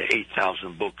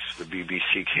 8,000 books. The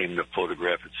BBC came to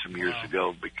photograph it some years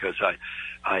ago because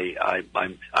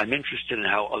I'm interested in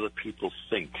how other people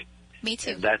think. Me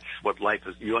too. And that's what life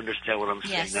is. You understand what I'm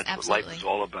saying? Yes, That's absolutely. what life is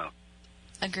all about.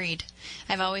 Agreed.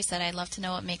 I've always said I'd love to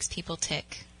know what makes people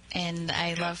tick. And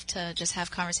I love to just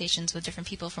have conversations with different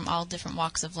people from all different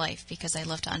walks of life because I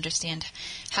love to understand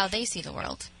how they see the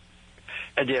world.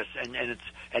 And yes, and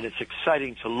it's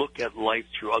exciting to look at life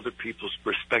through other people's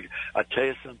perspective. I'll tell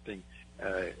you something.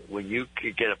 When you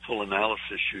get a full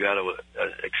analysis, you got to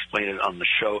explain it on the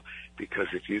show because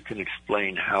if you can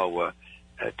explain how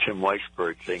Tim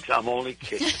Weisberg thinks, I'm only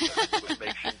kidding. What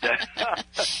makes him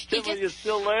Tim, are you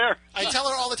still there? I tell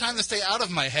her all the time to stay out of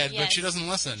my head, Yes. but she doesn't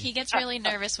listen. He gets really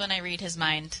nervous when I read his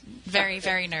mind. Very,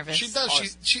 very nervous. She does.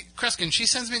 Kreskin, she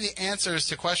sends me the answers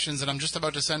to questions that I'm just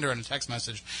about to send her in a text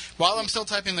message. While I'm still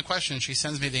typing the question, she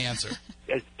sends me the answer.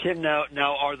 Tim, now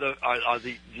are the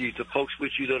folks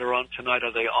with you that are on tonight?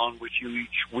 Are they on with you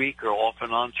each week or off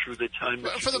and on through the time?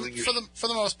 For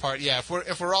the most part, yeah.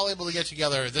 If we're all able to get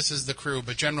together, this is the crew.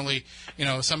 But generally,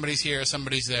 somebody's here,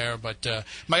 somebody's there. But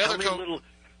my other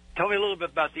tell me a little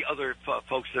bit about the other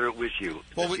folks that are with you.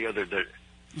 Well,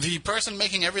 the person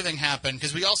making everything happen,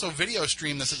 because we also video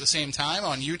stream this at the same time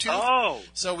on YouTube. Oh.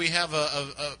 So we have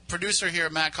a producer here,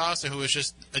 Matt Costa, who is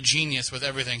just a genius with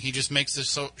everything. He just makes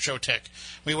this show tick.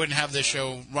 We wouldn't have this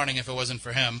show running if it wasn't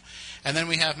for him. And then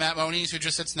we have Matt Moniz, who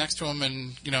just sits next to him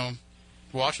and,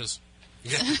 watches.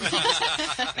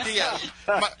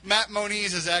 Matt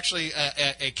Moniz is actually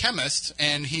a chemist,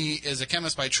 and he is a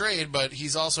chemist by trade, but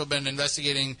he's also been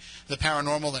investigating the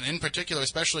paranormal, and in particular,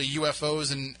 especially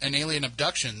UFOs and alien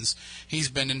abductions. He's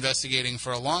been investigating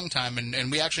for a long time,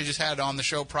 and we actually just had on the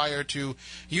show prior to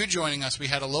you joining us, we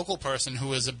had a local person who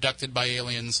was abducted by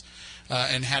aliens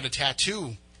and had a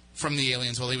tattoo from the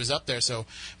aliens while he was up there. So,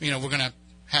 we're going to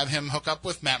have him hook up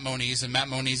with Matt Moniz, and Matt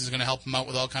Moniz is going to help him out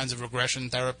with all kinds of regression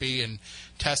therapy and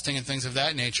testing and things of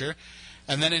that nature.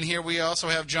 And then in here we also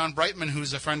have John Brightman,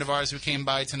 who's a friend of ours who came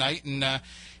by tonight, and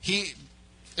he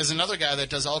is another guy that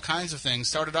does all kinds of things.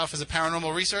 Started off as a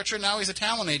paranormal researcher, now he's a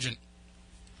talent agent.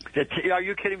 Are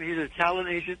you kidding me? He's a talent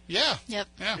agent? Yeah. Yep.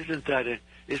 Yeah.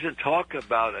 Isn't talk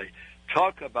about a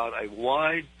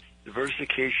wide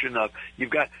diversification of you've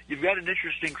got an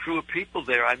interesting crew of people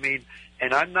there. I mean,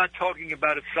 and I'm not talking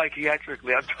about it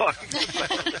psychiatrically. I'm talking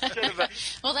about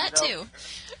well, that too.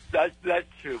 That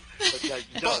too.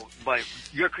 But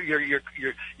you're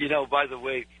by the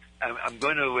way, I'm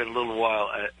going to in a little while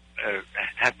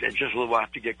have to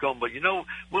get going. But we've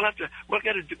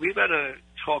got to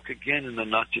talk again in the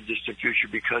not too distant future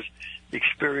because the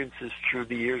experiences through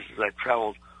the years as I've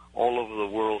traveled all over the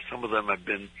world, some of them have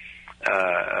been.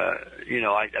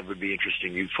 That would be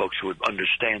interesting. You folks who would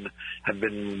understand have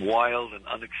been wild and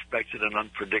unexpected and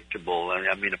unpredictable.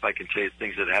 I mean, if I can tell you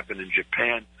things that happened in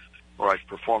Japan, where I was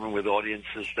performing with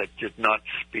audiences that did not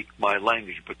speak my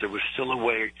language, but there was still a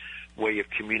way of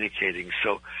communicating.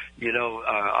 So, you've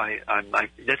got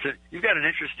an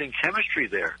interesting chemistry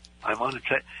there. I want to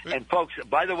tell. And folks,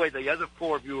 by the way, the other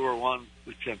four of you who are on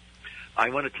with Tim, I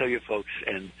want to tell you folks,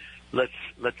 and let's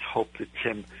hope that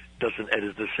Tim doesn't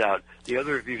edit this out. The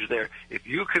other reviews there. If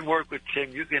you can work with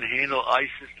Tim, you can handle ISIS,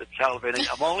 the Taliban.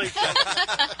 I'm only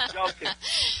joking.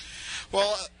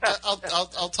 Well,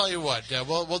 I'll tell you what.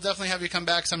 We'll definitely have you come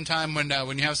back sometime when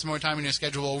you have some more time in your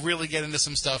schedule. We'll really get into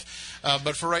some stuff.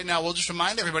 But for right now, we'll just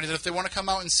remind everybody that if they want to come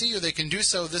out and see you, they can do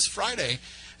so this Friday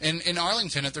in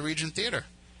Arlington at the Regent Theater.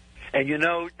 And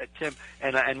Tim,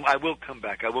 and I will come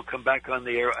back. I will come back on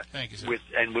the air. Thank you, sir. with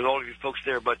all of you folks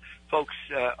there. But folks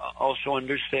also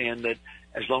understand that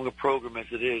as long a program as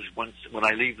it is, when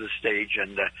I leave the stage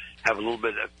and have a little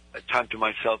bit of time to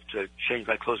myself to change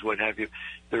my clothes, what have you,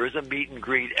 there is a meet and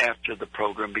greet after the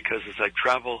program because as I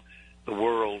travel the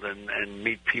world and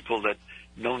meet people that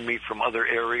known me from other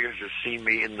areas or seen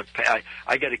me in the past.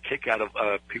 I get a kick out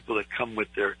of people that come with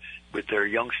their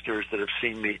youngsters that have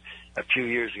seen me a few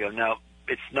years ago. Now,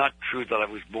 it's not true that I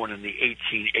was born in the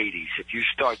 1880s. If you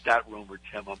start that rumor,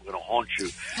 Tim, I'm going to haunt you.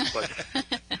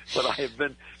 But I have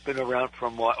been around for a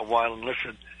while. And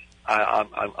listen,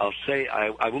 I'll say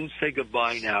I won't say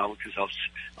goodbye now because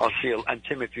I'll see you. And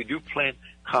Tim, if you do plan,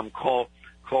 call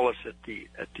us at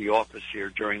the office here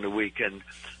during the week. And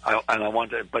I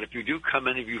want to. But if you do come,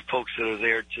 any of you folks that are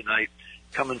there tonight,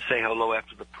 come and say hello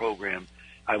after the program.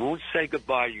 I won't say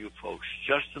goodbye to you folks.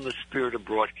 Just in the spirit of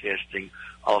broadcasting,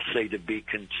 I'll say to be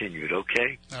continued,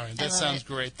 okay? All right, that sounds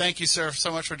great. Thank you, sir,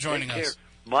 so much for joining us.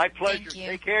 My pleasure.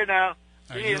 Take care now.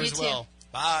 All right, you as well.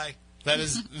 Bye. That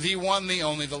is the one, the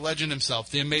only, the legend himself,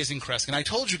 the amazing Kreskin. I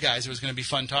told you guys it was going to be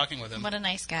fun talking with him. What a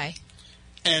nice guy.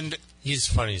 And he's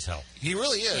funny as hell. He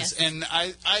really is. Yes. And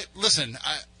I listen,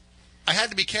 I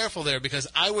had to be careful there because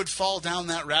I would fall down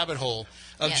that rabbit hole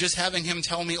of just having him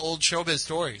tell me old showbiz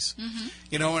stories. Mm-hmm.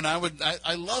 You know, and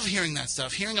I love hearing that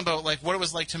stuff, hearing about like what it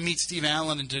was like to meet Steve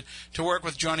Allen and to work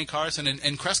with Johnny Carson,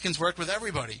 and Kreskin's worked with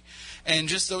everybody. And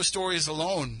just those stories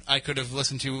alone I could have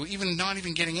listened to, even not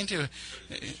even getting into,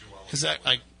 because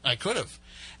I could have.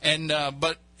 And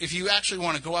but if you actually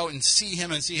want to go out and see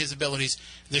him and see his abilities,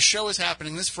 the show is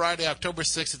happening this Friday, October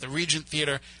 6th at the Regent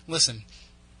Theater. Listen,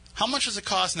 how much does it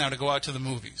cost now to go out to the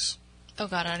movies? Oh,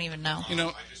 God, I don't even know. You know,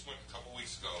 I just went a couple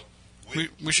weeks ago.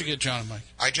 We should get John and Mike.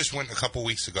 I just went a couple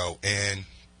weeks ago, and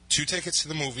 2 tickets to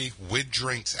the movie with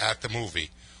drinks at the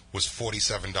movie was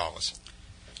 $47.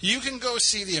 You can go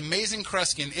see the amazing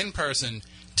Kreskin in person.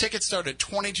 Tickets start at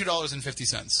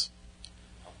 $22.50.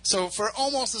 So for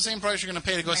almost the same price you're going to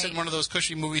pay to go sit in one of those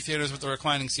cushy movie theaters with the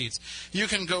reclining seats, you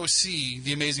can go see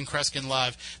the amazing Kreskin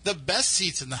live. The best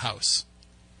seats in the house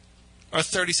are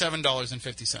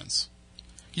 $37.50.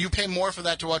 You pay more for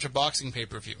that to watch a boxing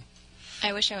pay-per-view.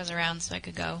 I wish I was around so I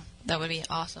could go. That would be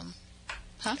awesome.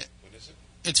 Huh? What is it?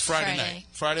 It's Friday night.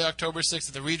 Friday, October 6th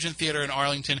at the Regent Theater in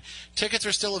Arlington. Tickets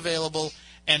are still available.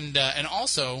 And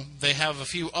also, they have a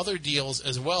few other deals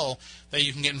as well that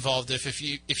you can get involved with.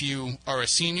 If you are a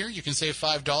senior, you can save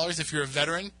 $5. If you're a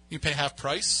veteran, you pay half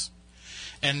price.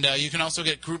 And you can also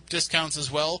get group discounts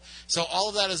as well. So all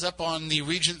of that is up on the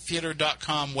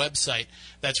regenttheater.com website.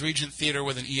 That's Regent Theater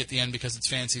with an E at the end because it's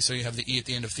fancy, so you have the E at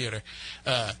the end of theater.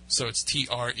 So it's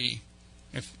TRE.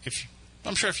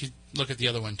 I'm sure if you look at the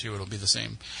other one too, it'll be the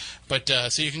same. But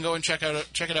so you can go and check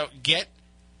it out. Get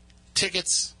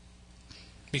tickets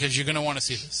because you're going to want to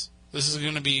see this. This is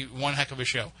going to be one heck of a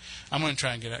show. I'm going to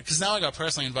try and get out because now I got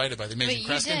personally invited by the amazing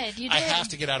Kreskin. You did. I have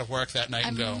to get out of work that night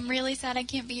and go. I'm really sad I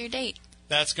can't be your date.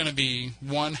 That's going to be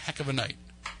one heck of a night.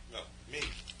 No, me.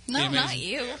 No, not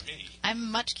you. Yeah, me. I'm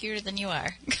much cuter than you are.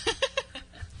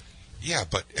 Yeah,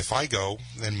 but if I go,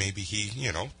 then maybe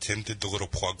Tim did the little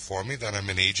plug for me that I'm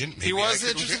an agent. Maybe He was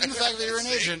interested in the fact that you're an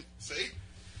agent. See?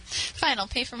 Fine, I'll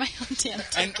pay for my own damn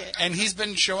ticket. And he's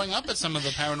been showing up at some of the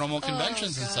paranormal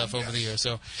conventions and stuff over the years.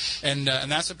 So, and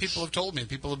that's what people have told me.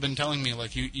 People have been telling me,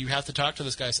 like, you have to talk to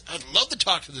this guy. I said, I'd love to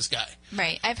talk to this guy.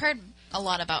 Right. I've heard a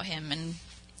lot about him, and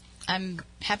I'm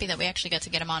happy that we actually got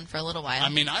to get him on for a little while. I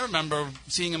mean, I remember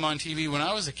seeing him on TV when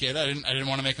I was a kid. I didn't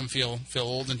want to make him feel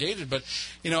old and dated, but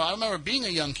I remember being a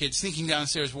young kid sneaking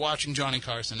downstairs watching Johnny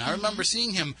Carson. I remember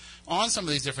seeing him on some of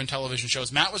these different television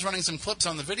shows. Matt was running some clips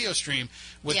on the video stream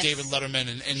with David Letterman,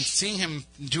 and seeing him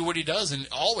do what he does, and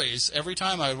every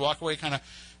time I would walk away kind of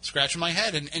scratching my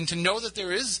head, and to know that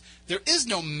there is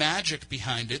no magic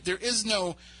behind it, there is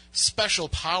no special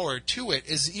power to it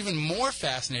is even more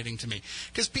fascinating to me.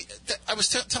 Because I was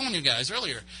telling you guys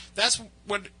earlier, that's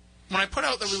what, when I put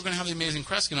out that we were going to have the amazing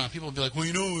Kreskin on, people would be like, well,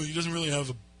 he doesn't really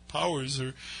have powers,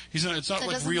 or it's not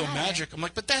like real magic. I'm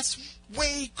like, but that's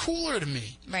way cooler to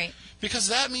me. Right. Because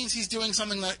that means he's doing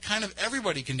something that kind of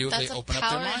everybody can do if they open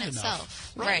up their mind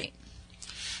enough. Right.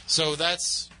 So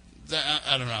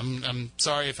I don't know. I'm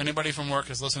sorry if anybody from work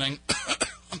is listening.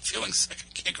 I'm feeling sick.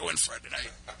 I can't go in Friday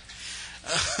night.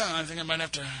 I think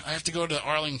I have to go to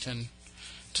Arlington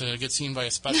to get seen by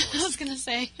a specialist. I was going to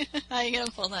say, how are you going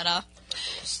to pull that off?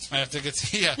 I have to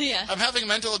get yeah. I'm having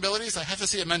mental abilities. I have to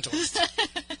see a mentalist.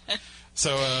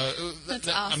 So that's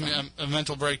awesome. I'm a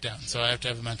mental breakdown, so I have to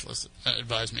have a mentalist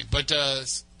advise me. But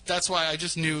that's why I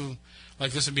just knew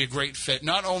like this would be a great fit,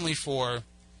 not only for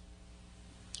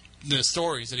the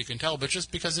stories that he can tell, but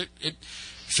just because it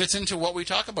fits into what we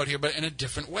talk about here, but in a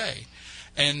different way.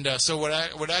 And so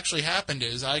what actually happened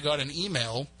is I got an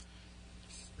email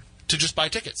to just buy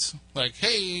tickets. Like,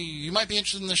 hey, you might be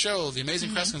interested in the show. The Amazing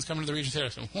Kreskin's coming to the Regent Theater.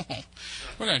 So,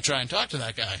 we're going to try and talk to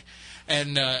that guy.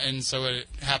 And so it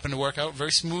happened to work out.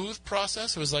 Very smooth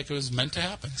process. It was like it was meant to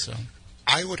happen. So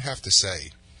I would have to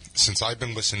say, since I've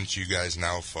been listening to you guys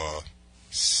now for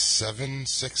 7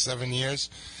 years,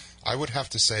 I would have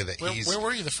to say that where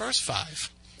were you the first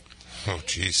 5? Oh,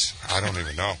 jeez. I don't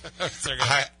even know.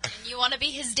 You want to be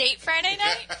his date Friday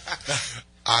night?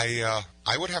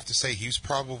 I would have to say he's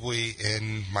probably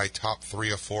in my top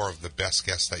 3 or 4 of the best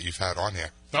guests that you've had on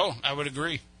here. Oh, I would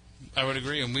agree.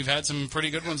 And we've had some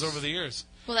pretty good ones over the years.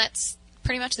 Well, that's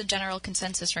pretty much the general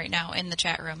consensus right now in the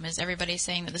chat room, is everybody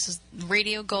saying that this is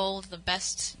radio gold, the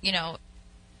best,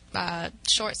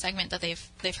 short segment that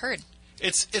they've heard.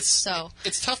 It's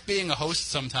tough being a host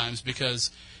sometimes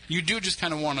because you do just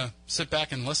kind of want to sit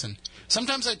back and listen.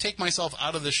 Sometimes I take myself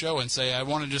out of the show and say I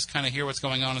want to just kind of hear what's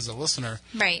going on as a listener,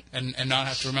 right? And not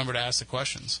have to remember to ask the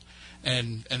questions.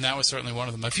 And that was certainly one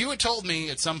of them. If you had told me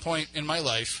at some point in my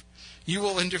life, you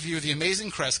will interview the Amazing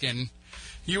Kreskin,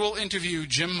 you will interview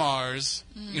Jim Mars,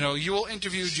 you will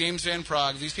interview James Van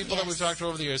Praagh, these people that we've talked to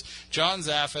over the years, John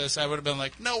Zaffis, I would have been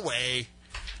like, no way.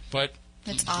 But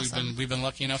it's awesome. We've been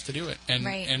lucky enough to do it. And,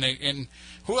 right. and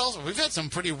who else? We've had some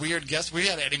pretty weird guests. We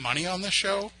had Eddie Money on the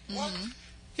show. What?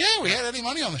 Yeah, we had Eddie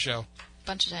Money on the show.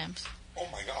 Bunch of times. Oh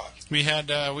my God. We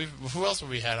had who else have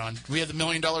we had on? We had the $1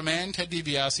 Million Man, Ted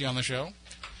DiBiase, on the show.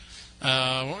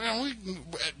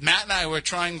 Matt and I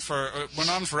went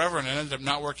on forever and it ended up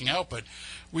not working out, but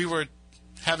we were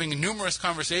having numerous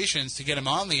conversations to get him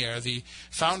on the air, the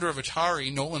founder of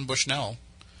Atari, Nolan Bushnell,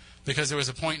 because there was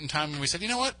a point in time when we said, you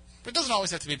know what, it doesn't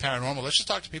always have to be paranormal, let's just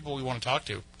talk to people we want to talk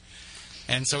to.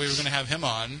 And so we were going to have him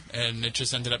on, and it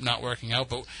just ended up not working out.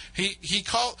 But he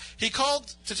called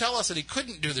to tell us that he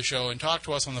couldn't do the show and talk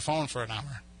to us on the phone for an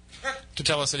hour to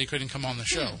tell us that he couldn't come on the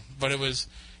show. But it was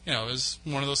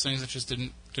one of those things that just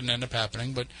didn't end up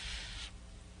happening. But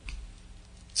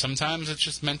sometimes it's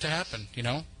just meant to happen,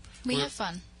 We have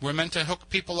fun. We're meant to hook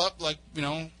people up like,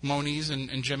 Moniz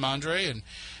and Jim Andre, and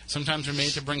sometimes we're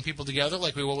made to bring people together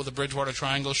like we will with the Bridgewater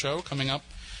Triangle show coming up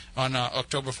on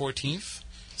October 14th.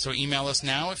 So email us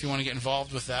now if you want to get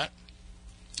involved with that.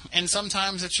 And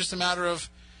sometimes it's just a matter of,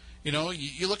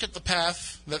 you look at the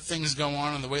path that things go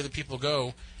on and the way that people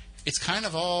go, it's kind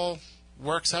of all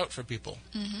works out for people.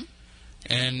 Mm-hmm.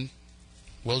 And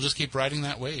we'll just keep riding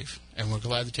that wave. And we're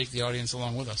glad to take the audience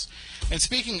along with us. And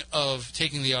speaking of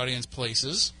taking the audience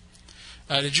places,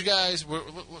 did you guys,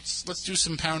 let's do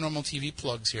some paranormal TV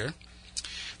plugs here.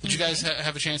 Did you guys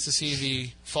have a chance to see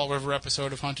the Fall River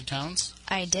episode of Haunted Towns?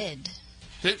 I did.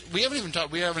 We haven't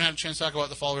had a chance to talk about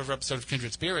the Fall River episode of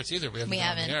Kindred Spirits either. We haven't.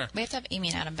 We have to have Amy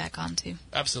and Adam back on too.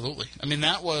 Absolutely. I mean,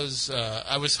 that was.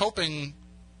 I was hoping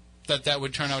that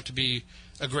would turn out to be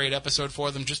a great episode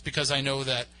for them, just because I know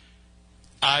that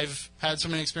I've had so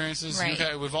many experiences.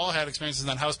 Right. We've all had experiences in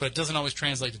that house, but it doesn't always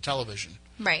translate to television.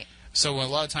 Right. So a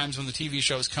lot of times when the TV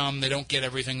shows come, they don't get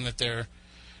everything that they're.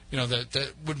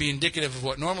 That would be indicative of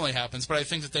what normally happens. But I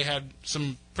think that they had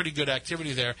some pretty good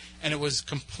activity there, and it was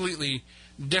completely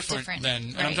different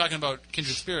than, and I'm talking about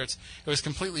Kindred Spirits, it was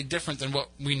completely different than what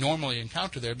we normally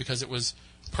encounter there because it was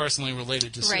personally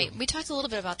related to Sue. Right. We talked a little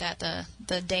bit about that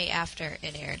the day after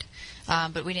it aired,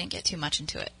 but we didn't get too much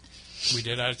into it. We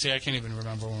did. I'd say I can't even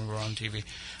remember when we were on TV.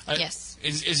 Yes.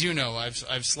 As you know,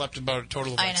 I've slept about a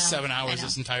total of 7 hours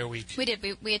this entire week. We did.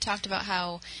 We had talked about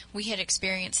how we had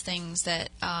experienced things that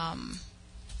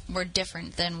were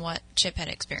different than what Chip had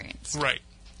experienced. Right.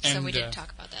 And, so we did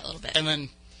talk about that a little bit. And then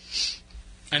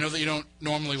I know that you don't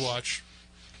normally watch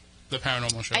the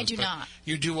paranormal shows. I do not.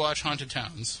 You do watch Haunted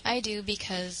Towns. I do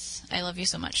because I love you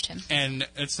so much, Tim. And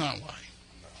it's not why.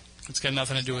 It's got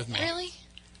nothing to do with me. Really?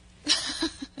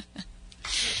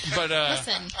 But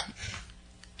listen.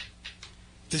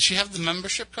 Did she have the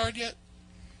membership card yet?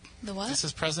 The what? This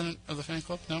is president of the fan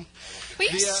club? No?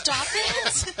 Will you stop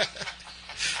it?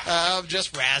 I'm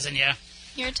just razzing you.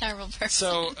 You're a terrible person.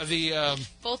 So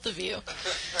both of you.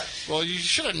 Well, you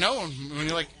should have known when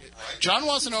you're like, John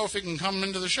wants to know if he can come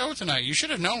into the show tonight. You should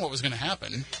have known what was going to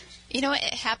happen. You know what?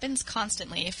 It happens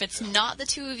constantly. If it's not the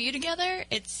two of you together,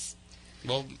 it's.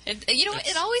 Well,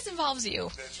 it always involves you.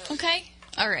 Right. Okay.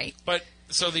 All right. But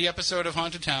so the episode of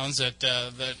Haunted Towns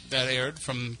that aired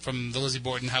from the Lizzie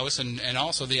Borden house and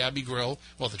also the Abbey Grill,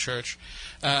 well, the church,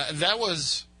 that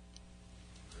was.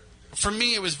 For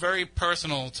me, it was very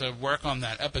personal to work on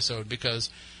that episode because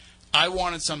I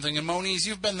wanted something. And Moniz,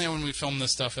 you've been there when we filmed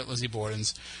this stuff at Lizzie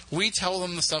Borden's. We tell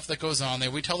them the stuff that goes on there.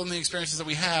 We tell them the experiences that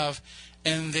we have,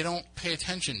 and they don't pay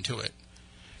attention to it.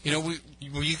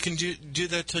 You can do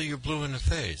that till you're blue in the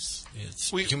face. It's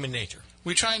human nature.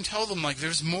 we try and tell them, like,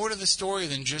 there's more to the story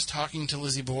than just talking to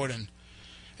Lizzie Borden.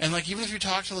 And, like, even if you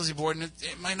talk to Lizzie Borden,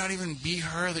 it might not even be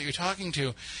her that you're talking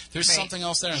to. There's something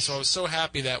else there. And so I was so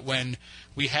happy that when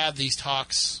we had these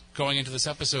talks going into this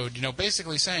episode, you know,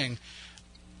 basically saying,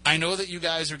 I know that you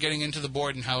guys are getting into the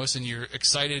Borden house and you're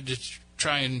excited to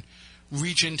try and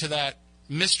reach into that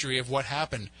mystery of what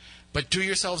happened. But do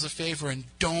yourselves a favor and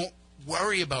don't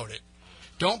worry about it.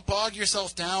 Don't bog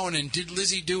yourself down and did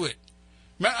Lizzie do it?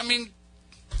 I mean...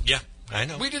 Yeah, I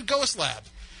know. We did Ghost Lab,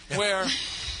 where...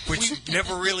 Which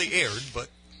never really aired, but...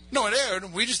 No, it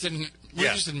aired. We just didn't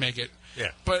make it.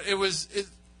 Yeah. But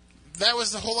that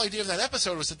was the whole idea of that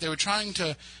episode, was that they were trying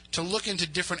to look into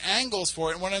different angles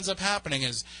for it, and what ends up happening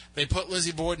is they put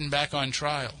Lizzie Borden back on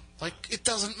trial. Like, it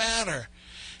doesn't matter.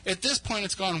 At this point,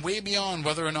 it's gone way beyond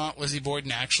whether or not Lizzie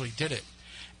Borden actually did it.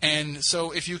 And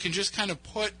so if you can just kind of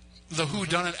put the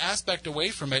whodunit aspect away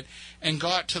from it and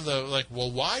got to the, like, well,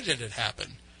 why did it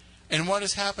happen? And what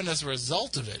has happened as a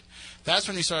result of it? That's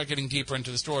when you start getting deeper into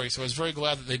the story. So I was very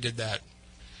glad that they did that.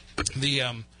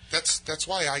 That's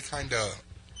why I kind of,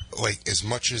 like, as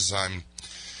much as I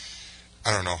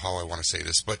don't know how I want to say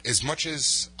this, but as much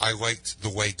as I liked the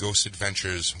way Ghost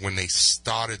Adventures, when they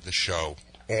started the show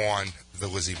on the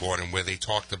Lizzie Borden, where they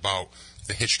talked about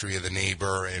the history of the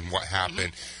neighbor and what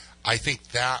happened, I think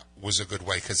that was a good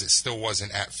way, because it still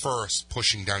wasn't at first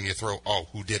pushing down your throat, oh,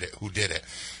 who did it?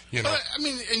 You know? But, I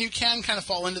mean, and you can kind of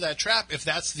fall into that trap if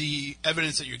that's the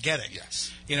evidence that you're getting. Yes.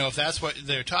 You know, if that's what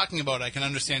they're talking about, I can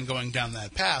understand going down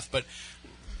that path. But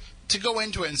to go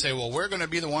into it and say, well, we're going to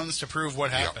be the ones to prove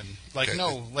what happened. Yeah. Like,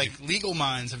 no, like, legal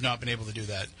minds have not been able to do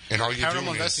that. And all you're Paranormal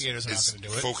doing investigators are is not going to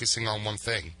do it. Focusing on one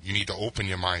thing. You need to open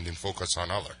your mind and focus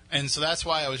on other. And so that's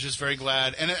why I was just very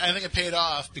glad. And I think it paid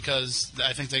off, because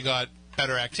I think they got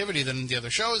better activity than the other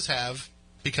shows have.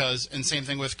 Because, and same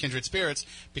thing with Kindred Spirits,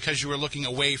 because you were looking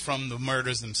away from the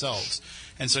murders themselves.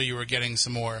 And so you were getting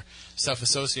some more stuff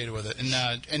associated with it.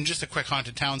 And just a quick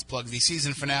Haunted Towns plug, the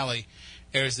season finale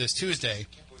airs this Tuesday.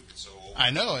 I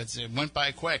know, it went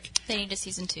by quick. They need a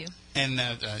season 2. And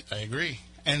I agree.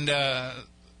 And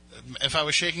if I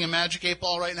was shaking a magic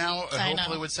 8-ball right now, I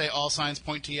hopefully would say all signs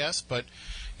point to yes. But,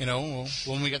 you know,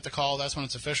 when we get the call, that's when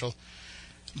it's official.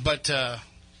 But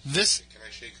this... Can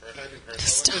I shake her head and her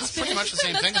It's pretty much the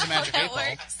same thing as a magic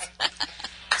 8-ball.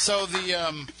 So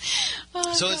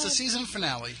it's the season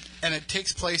finale, and it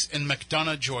takes place in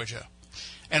McDonough, Georgia.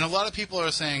 And a lot of people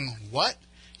are saying, what?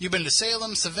 You've been to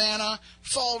Salem, Savannah,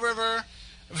 Fall River,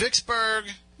 Vicksburg,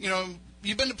 you know,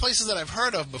 you've been to places that I've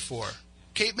heard of before.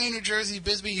 Cape May, New Jersey,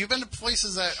 Bisbee, you've been to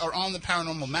places that are on the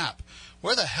paranormal map.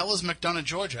 Where the hell is McDonough,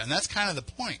 Georgia? And that's kind of the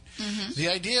point. Mm-hmm. The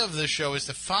idea of this show is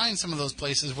to find some of those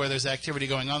places where there's activity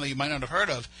going on that you might not have heard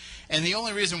of. And the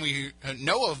only reason we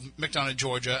know of McDonough,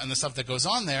 Georgia, and the stuff that goes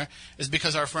on there is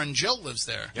because our friend Jill lives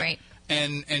there. Right.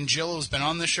 And Jill has been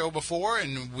on this show before,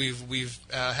 and we've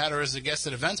had her as a guest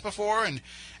at events before,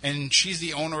 and she's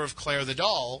the owner of Claire the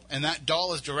Doll, and that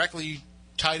doll is directly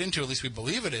tied into, at least we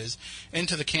believe it is,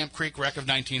 into the Camp Creek wreck of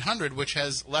 1900, which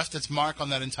has left its mark on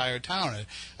that entire town,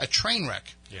 a train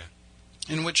wreck,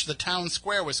 in which the town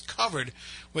square was covered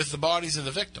with the bodies of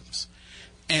the victims.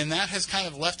 And that has kind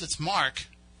of left its mark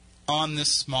on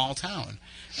this small town.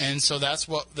 And so that's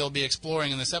what they'll be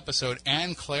exploring in this episode,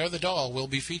 and Claire the Doll will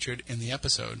be featured in the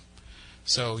episode.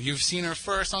 So you've seen her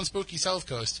first on Spooky South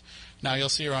Coast. Now you'll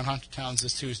see her on Haunted Towns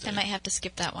this Tuesday. I might have to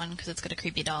skip that one because it's got a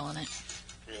creepy doll in it.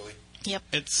 Really? Yep.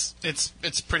 It's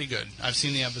pretty good. I've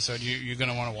seen the episode. You're going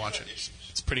to want to watch it.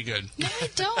 It's pretty good. No, I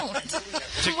don't. Why do to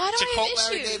I quote have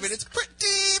Larry issues? David, it's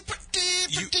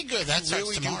pretty good. That's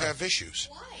really do have issues.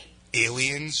 Why?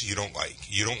 Aliens, you don't like.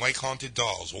 You don't like haunted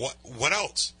dolls. What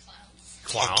else?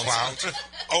 Clowns.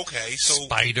 Okay, so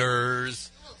spiders.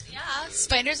 Yeah,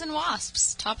 spiders and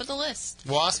wasps, top of the list.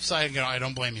 Wasps, I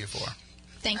don't blame you for.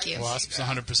 Thank you. Wasps,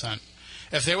 100%.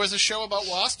 If there was a show about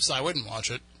wasps, I wouldn't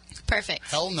watch it. Perfect.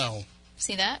 Hell no.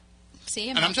 See that? See?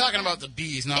 And I'm talking about the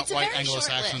bees, not It's a white very short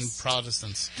Anglo-Saxon list.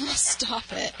 Protestants. Stop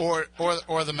it. Or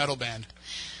the metal band.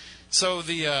 So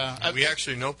the we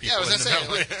actually know people. Yeah, I was in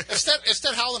gonna the say, metal- if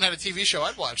Sted Howland had a TV show,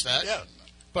 I'd watch that. Yeah.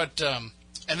 But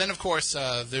and then of course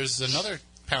there's another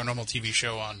paranormal TV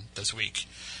show on this week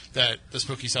that the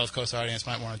Spooky South Coast audience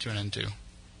might want to tune into.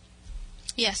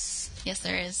 Yes,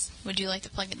 there is. Would you like to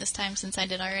plug it this time since I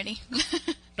did already?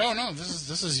 No,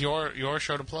 this is your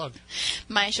show to plug.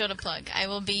 My show to plug. I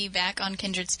will be back on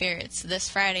Kindred Spirits this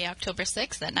Friday, October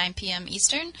 6th at 9 p.m.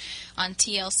 Eastern on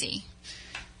TLC.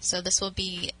 So this will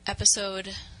be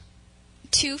episode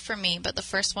 2 for me, but the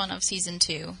first one of season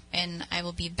 2, and I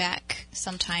will be back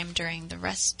sometime during the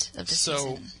rest of the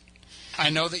season. I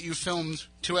know that you filmed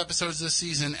 2 episodes this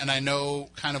season, and I know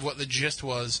kind of what the gist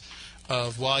was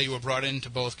of why you were brought into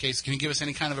both cases. Can you give us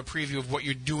any kind of a preview of what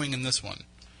you're doing in this one?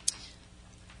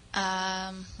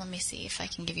 Let me see if I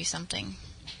can give you something.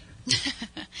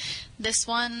 This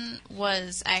one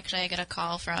was, actually, I got a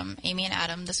call from Amy and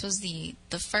Adam. This was the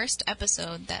first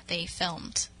episode that they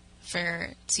filmed for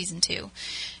season 2.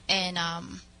 And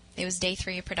it was day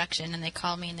 3 of production, and they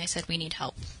called me and they said, we need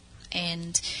help.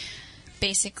 And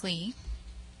basically,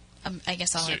 I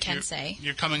guess all I can say.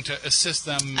 You're coming to assist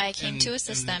them. I came to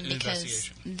assist them because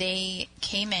they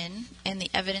came in, and the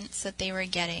evidence that they were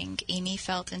getting, Amy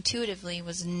felt intuitively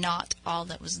was not all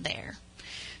that was there.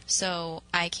 So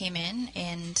I came in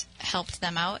and helped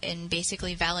them out and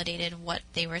basically validated what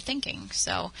they were thinking.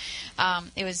 So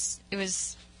it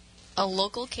was a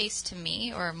local case to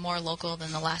me, or more local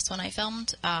than the last one I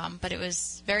filmed, but it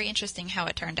was very interesting how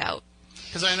it turned out.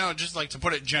 Because I know, just like to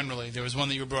put it generally, there was one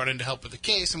that you were brought in to help with the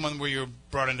case and one where you were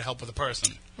brought in to help with a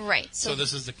person. Right. So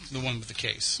this is the one with the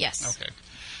case. Yes. Okay.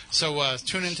 So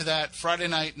tune into that Friday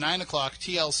night, 9 o'clock,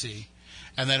 TLC,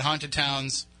 and then Haunted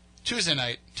Towns, Tuesday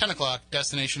night, 10 o'clock,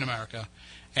 Destination America.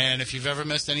 And if you've ever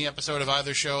missed any episode of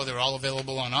either show, they're all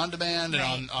available on demand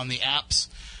and on the apps.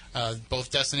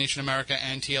 Both Destination America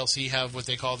and TLC have what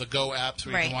they call the Go apps,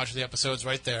 where you can watch the episodes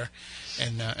right there.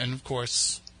 And of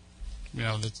course, you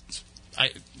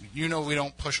know, we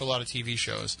don't push a lot of TV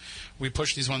shows. We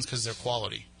push these ones because they're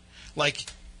quality. Like,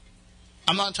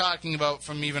 I'm not talking about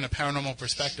from even a paranormal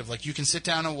perspective. Like, you can sit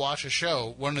down and watch a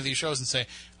show, one of these shows, and say,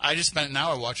 I just spent an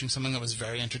hour watching something that was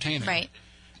very entertaining. Right.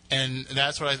 And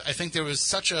that's what I think there was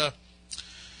such a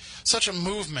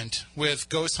movement with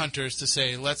ghost hunters to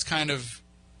say, let's kind of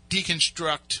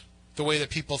deconstruct the way that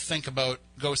people think about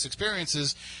ghost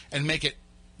experiences and make it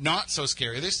not so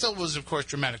scary. There still was, of course,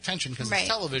 dramatic tension because it's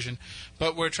television,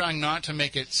 but we're trying not to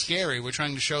make it scary. We're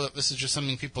trying to show that this is just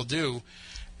something people do.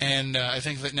 And I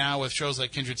think that now with shows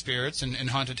like Kindred Spirits and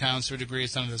Haunted Towns, to a degree,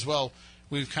 it's done it as well,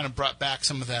 we've kind of brought back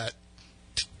some of that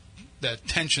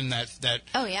tension, that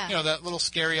that little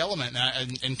scary element.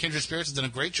 And Kindred Spirits has done a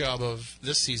great job of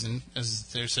this season,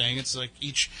 as they're saying. It's like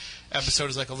each episode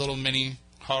is like a little mini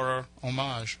horror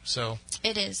homage. So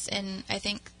it is, and I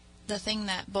think the thing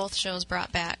that both shows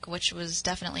brought back, which was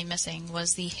definitely missing,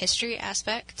 was the history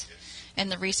aspect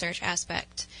and the research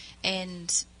aspect.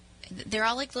 And they're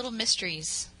all like little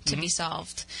mysteries to be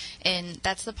solved. And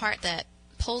that's the part that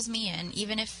pulls me in,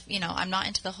 even if, I'm not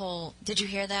into the whole, did you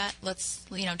hear that? Let's,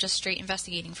 just straight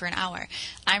investigating for an hour.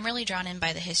 I'm really drawn in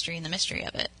by the history and the mystery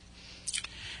of it.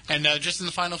 And just in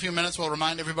the final few minutes, we'll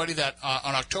remind everybody that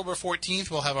on October 14th,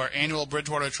 we'll have our annual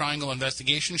Bridgewater Triangle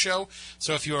investigation show.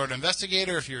 So if you're an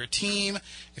investigator, if you're a team,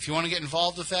 if you want to get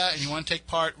involved with that and you want to take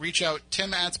part, reach out,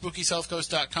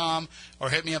 tim@SpookySouthCoast.com, or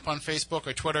hit me up on Facebook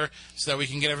or Twitter so that we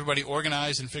can get everybody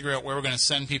organized and figure out where we're going to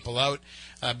send people out.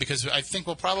 Because I think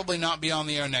we'll probably not be on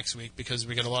the air next week because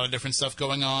we got a lot of different stuff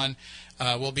going on.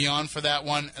 We'll be on for that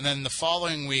one. And then the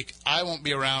following week, I won't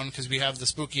be around because we have the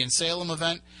Spooky in Salem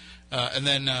event. And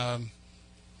then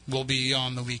we'll be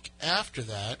on the week after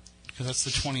that, because that's the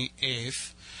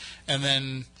 28th. And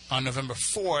then on November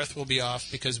 4th, we'll be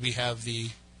off because we have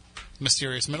the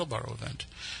Mysterious Middleborough event.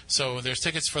 So there's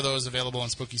tickets for those available on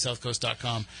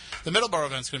SpookySouthCoast.com. The Middleborough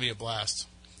event's going to be a blast.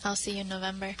 I'll see you in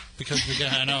November. Because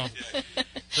I know.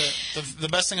 The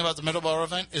best thing about the Middleborough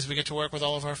event is we get to work with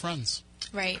all of our friends.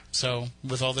 Right. So,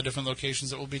 with all the different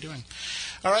locations that we'll be doing.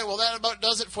 All right, well, that about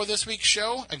does it for this week's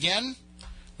show. Again,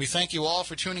 we thank you all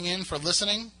for tuning in, for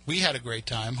listening. We had a great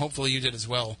time. Hopefully you did as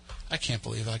well. I can't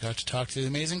believe I got to talk to the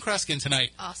amazing Kreskin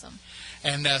tonight. Awesome.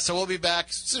 And so we'll be back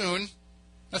soon,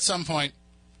 at some point,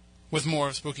 with more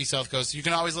of Spooky South Coast. You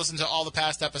can always listen to all the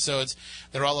past episodes.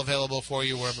 They're all available for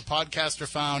you wherever podcasts are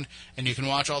found. And you can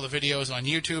watch all the videos on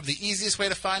YouTube. The easiest way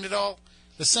to find it all,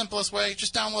 the simplest way,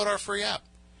 just download our free app.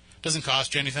 Doesn't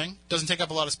cost you anything. Doesn't take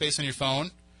up a lot of space on your phone.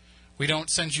 We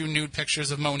don't send you nude pictures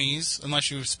of Monies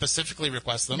unless you specifically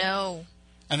request them. No.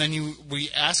 And then we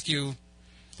ask you,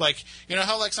 like, you know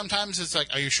how like sometimes it's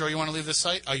like, are you sure you want to leave this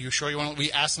site? Are you sure you want to?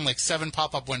 We ask them like 7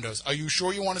 pop-up windows. Are you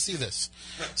sure you want to see this?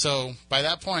 So by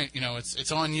that point,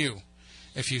 it's on you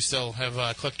if you still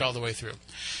have clicked all the way through.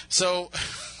 So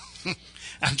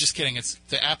I'm just kidding.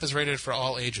 The app is rated for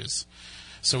all ages,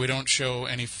 so we don't show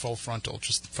any full frontal,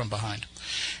 just from behind.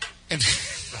 And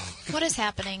what is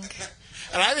happening?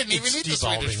 And I didn't even eat the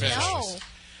Swedish fish. No.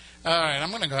 All right,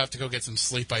 I'm going to have to go get some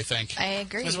sleep, I think. I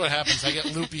agree. This is what happens. I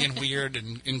get loopy and weird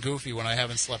and goofy when I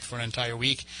haven't slept for an entire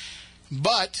week.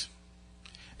 But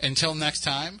until next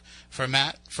time, for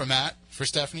Matt, for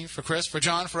Stephanie, for Chris, for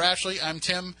John, for Ashley, I'm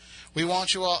Tim. We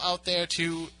want you all out there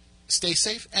to stay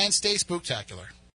safe and stay spooktacular.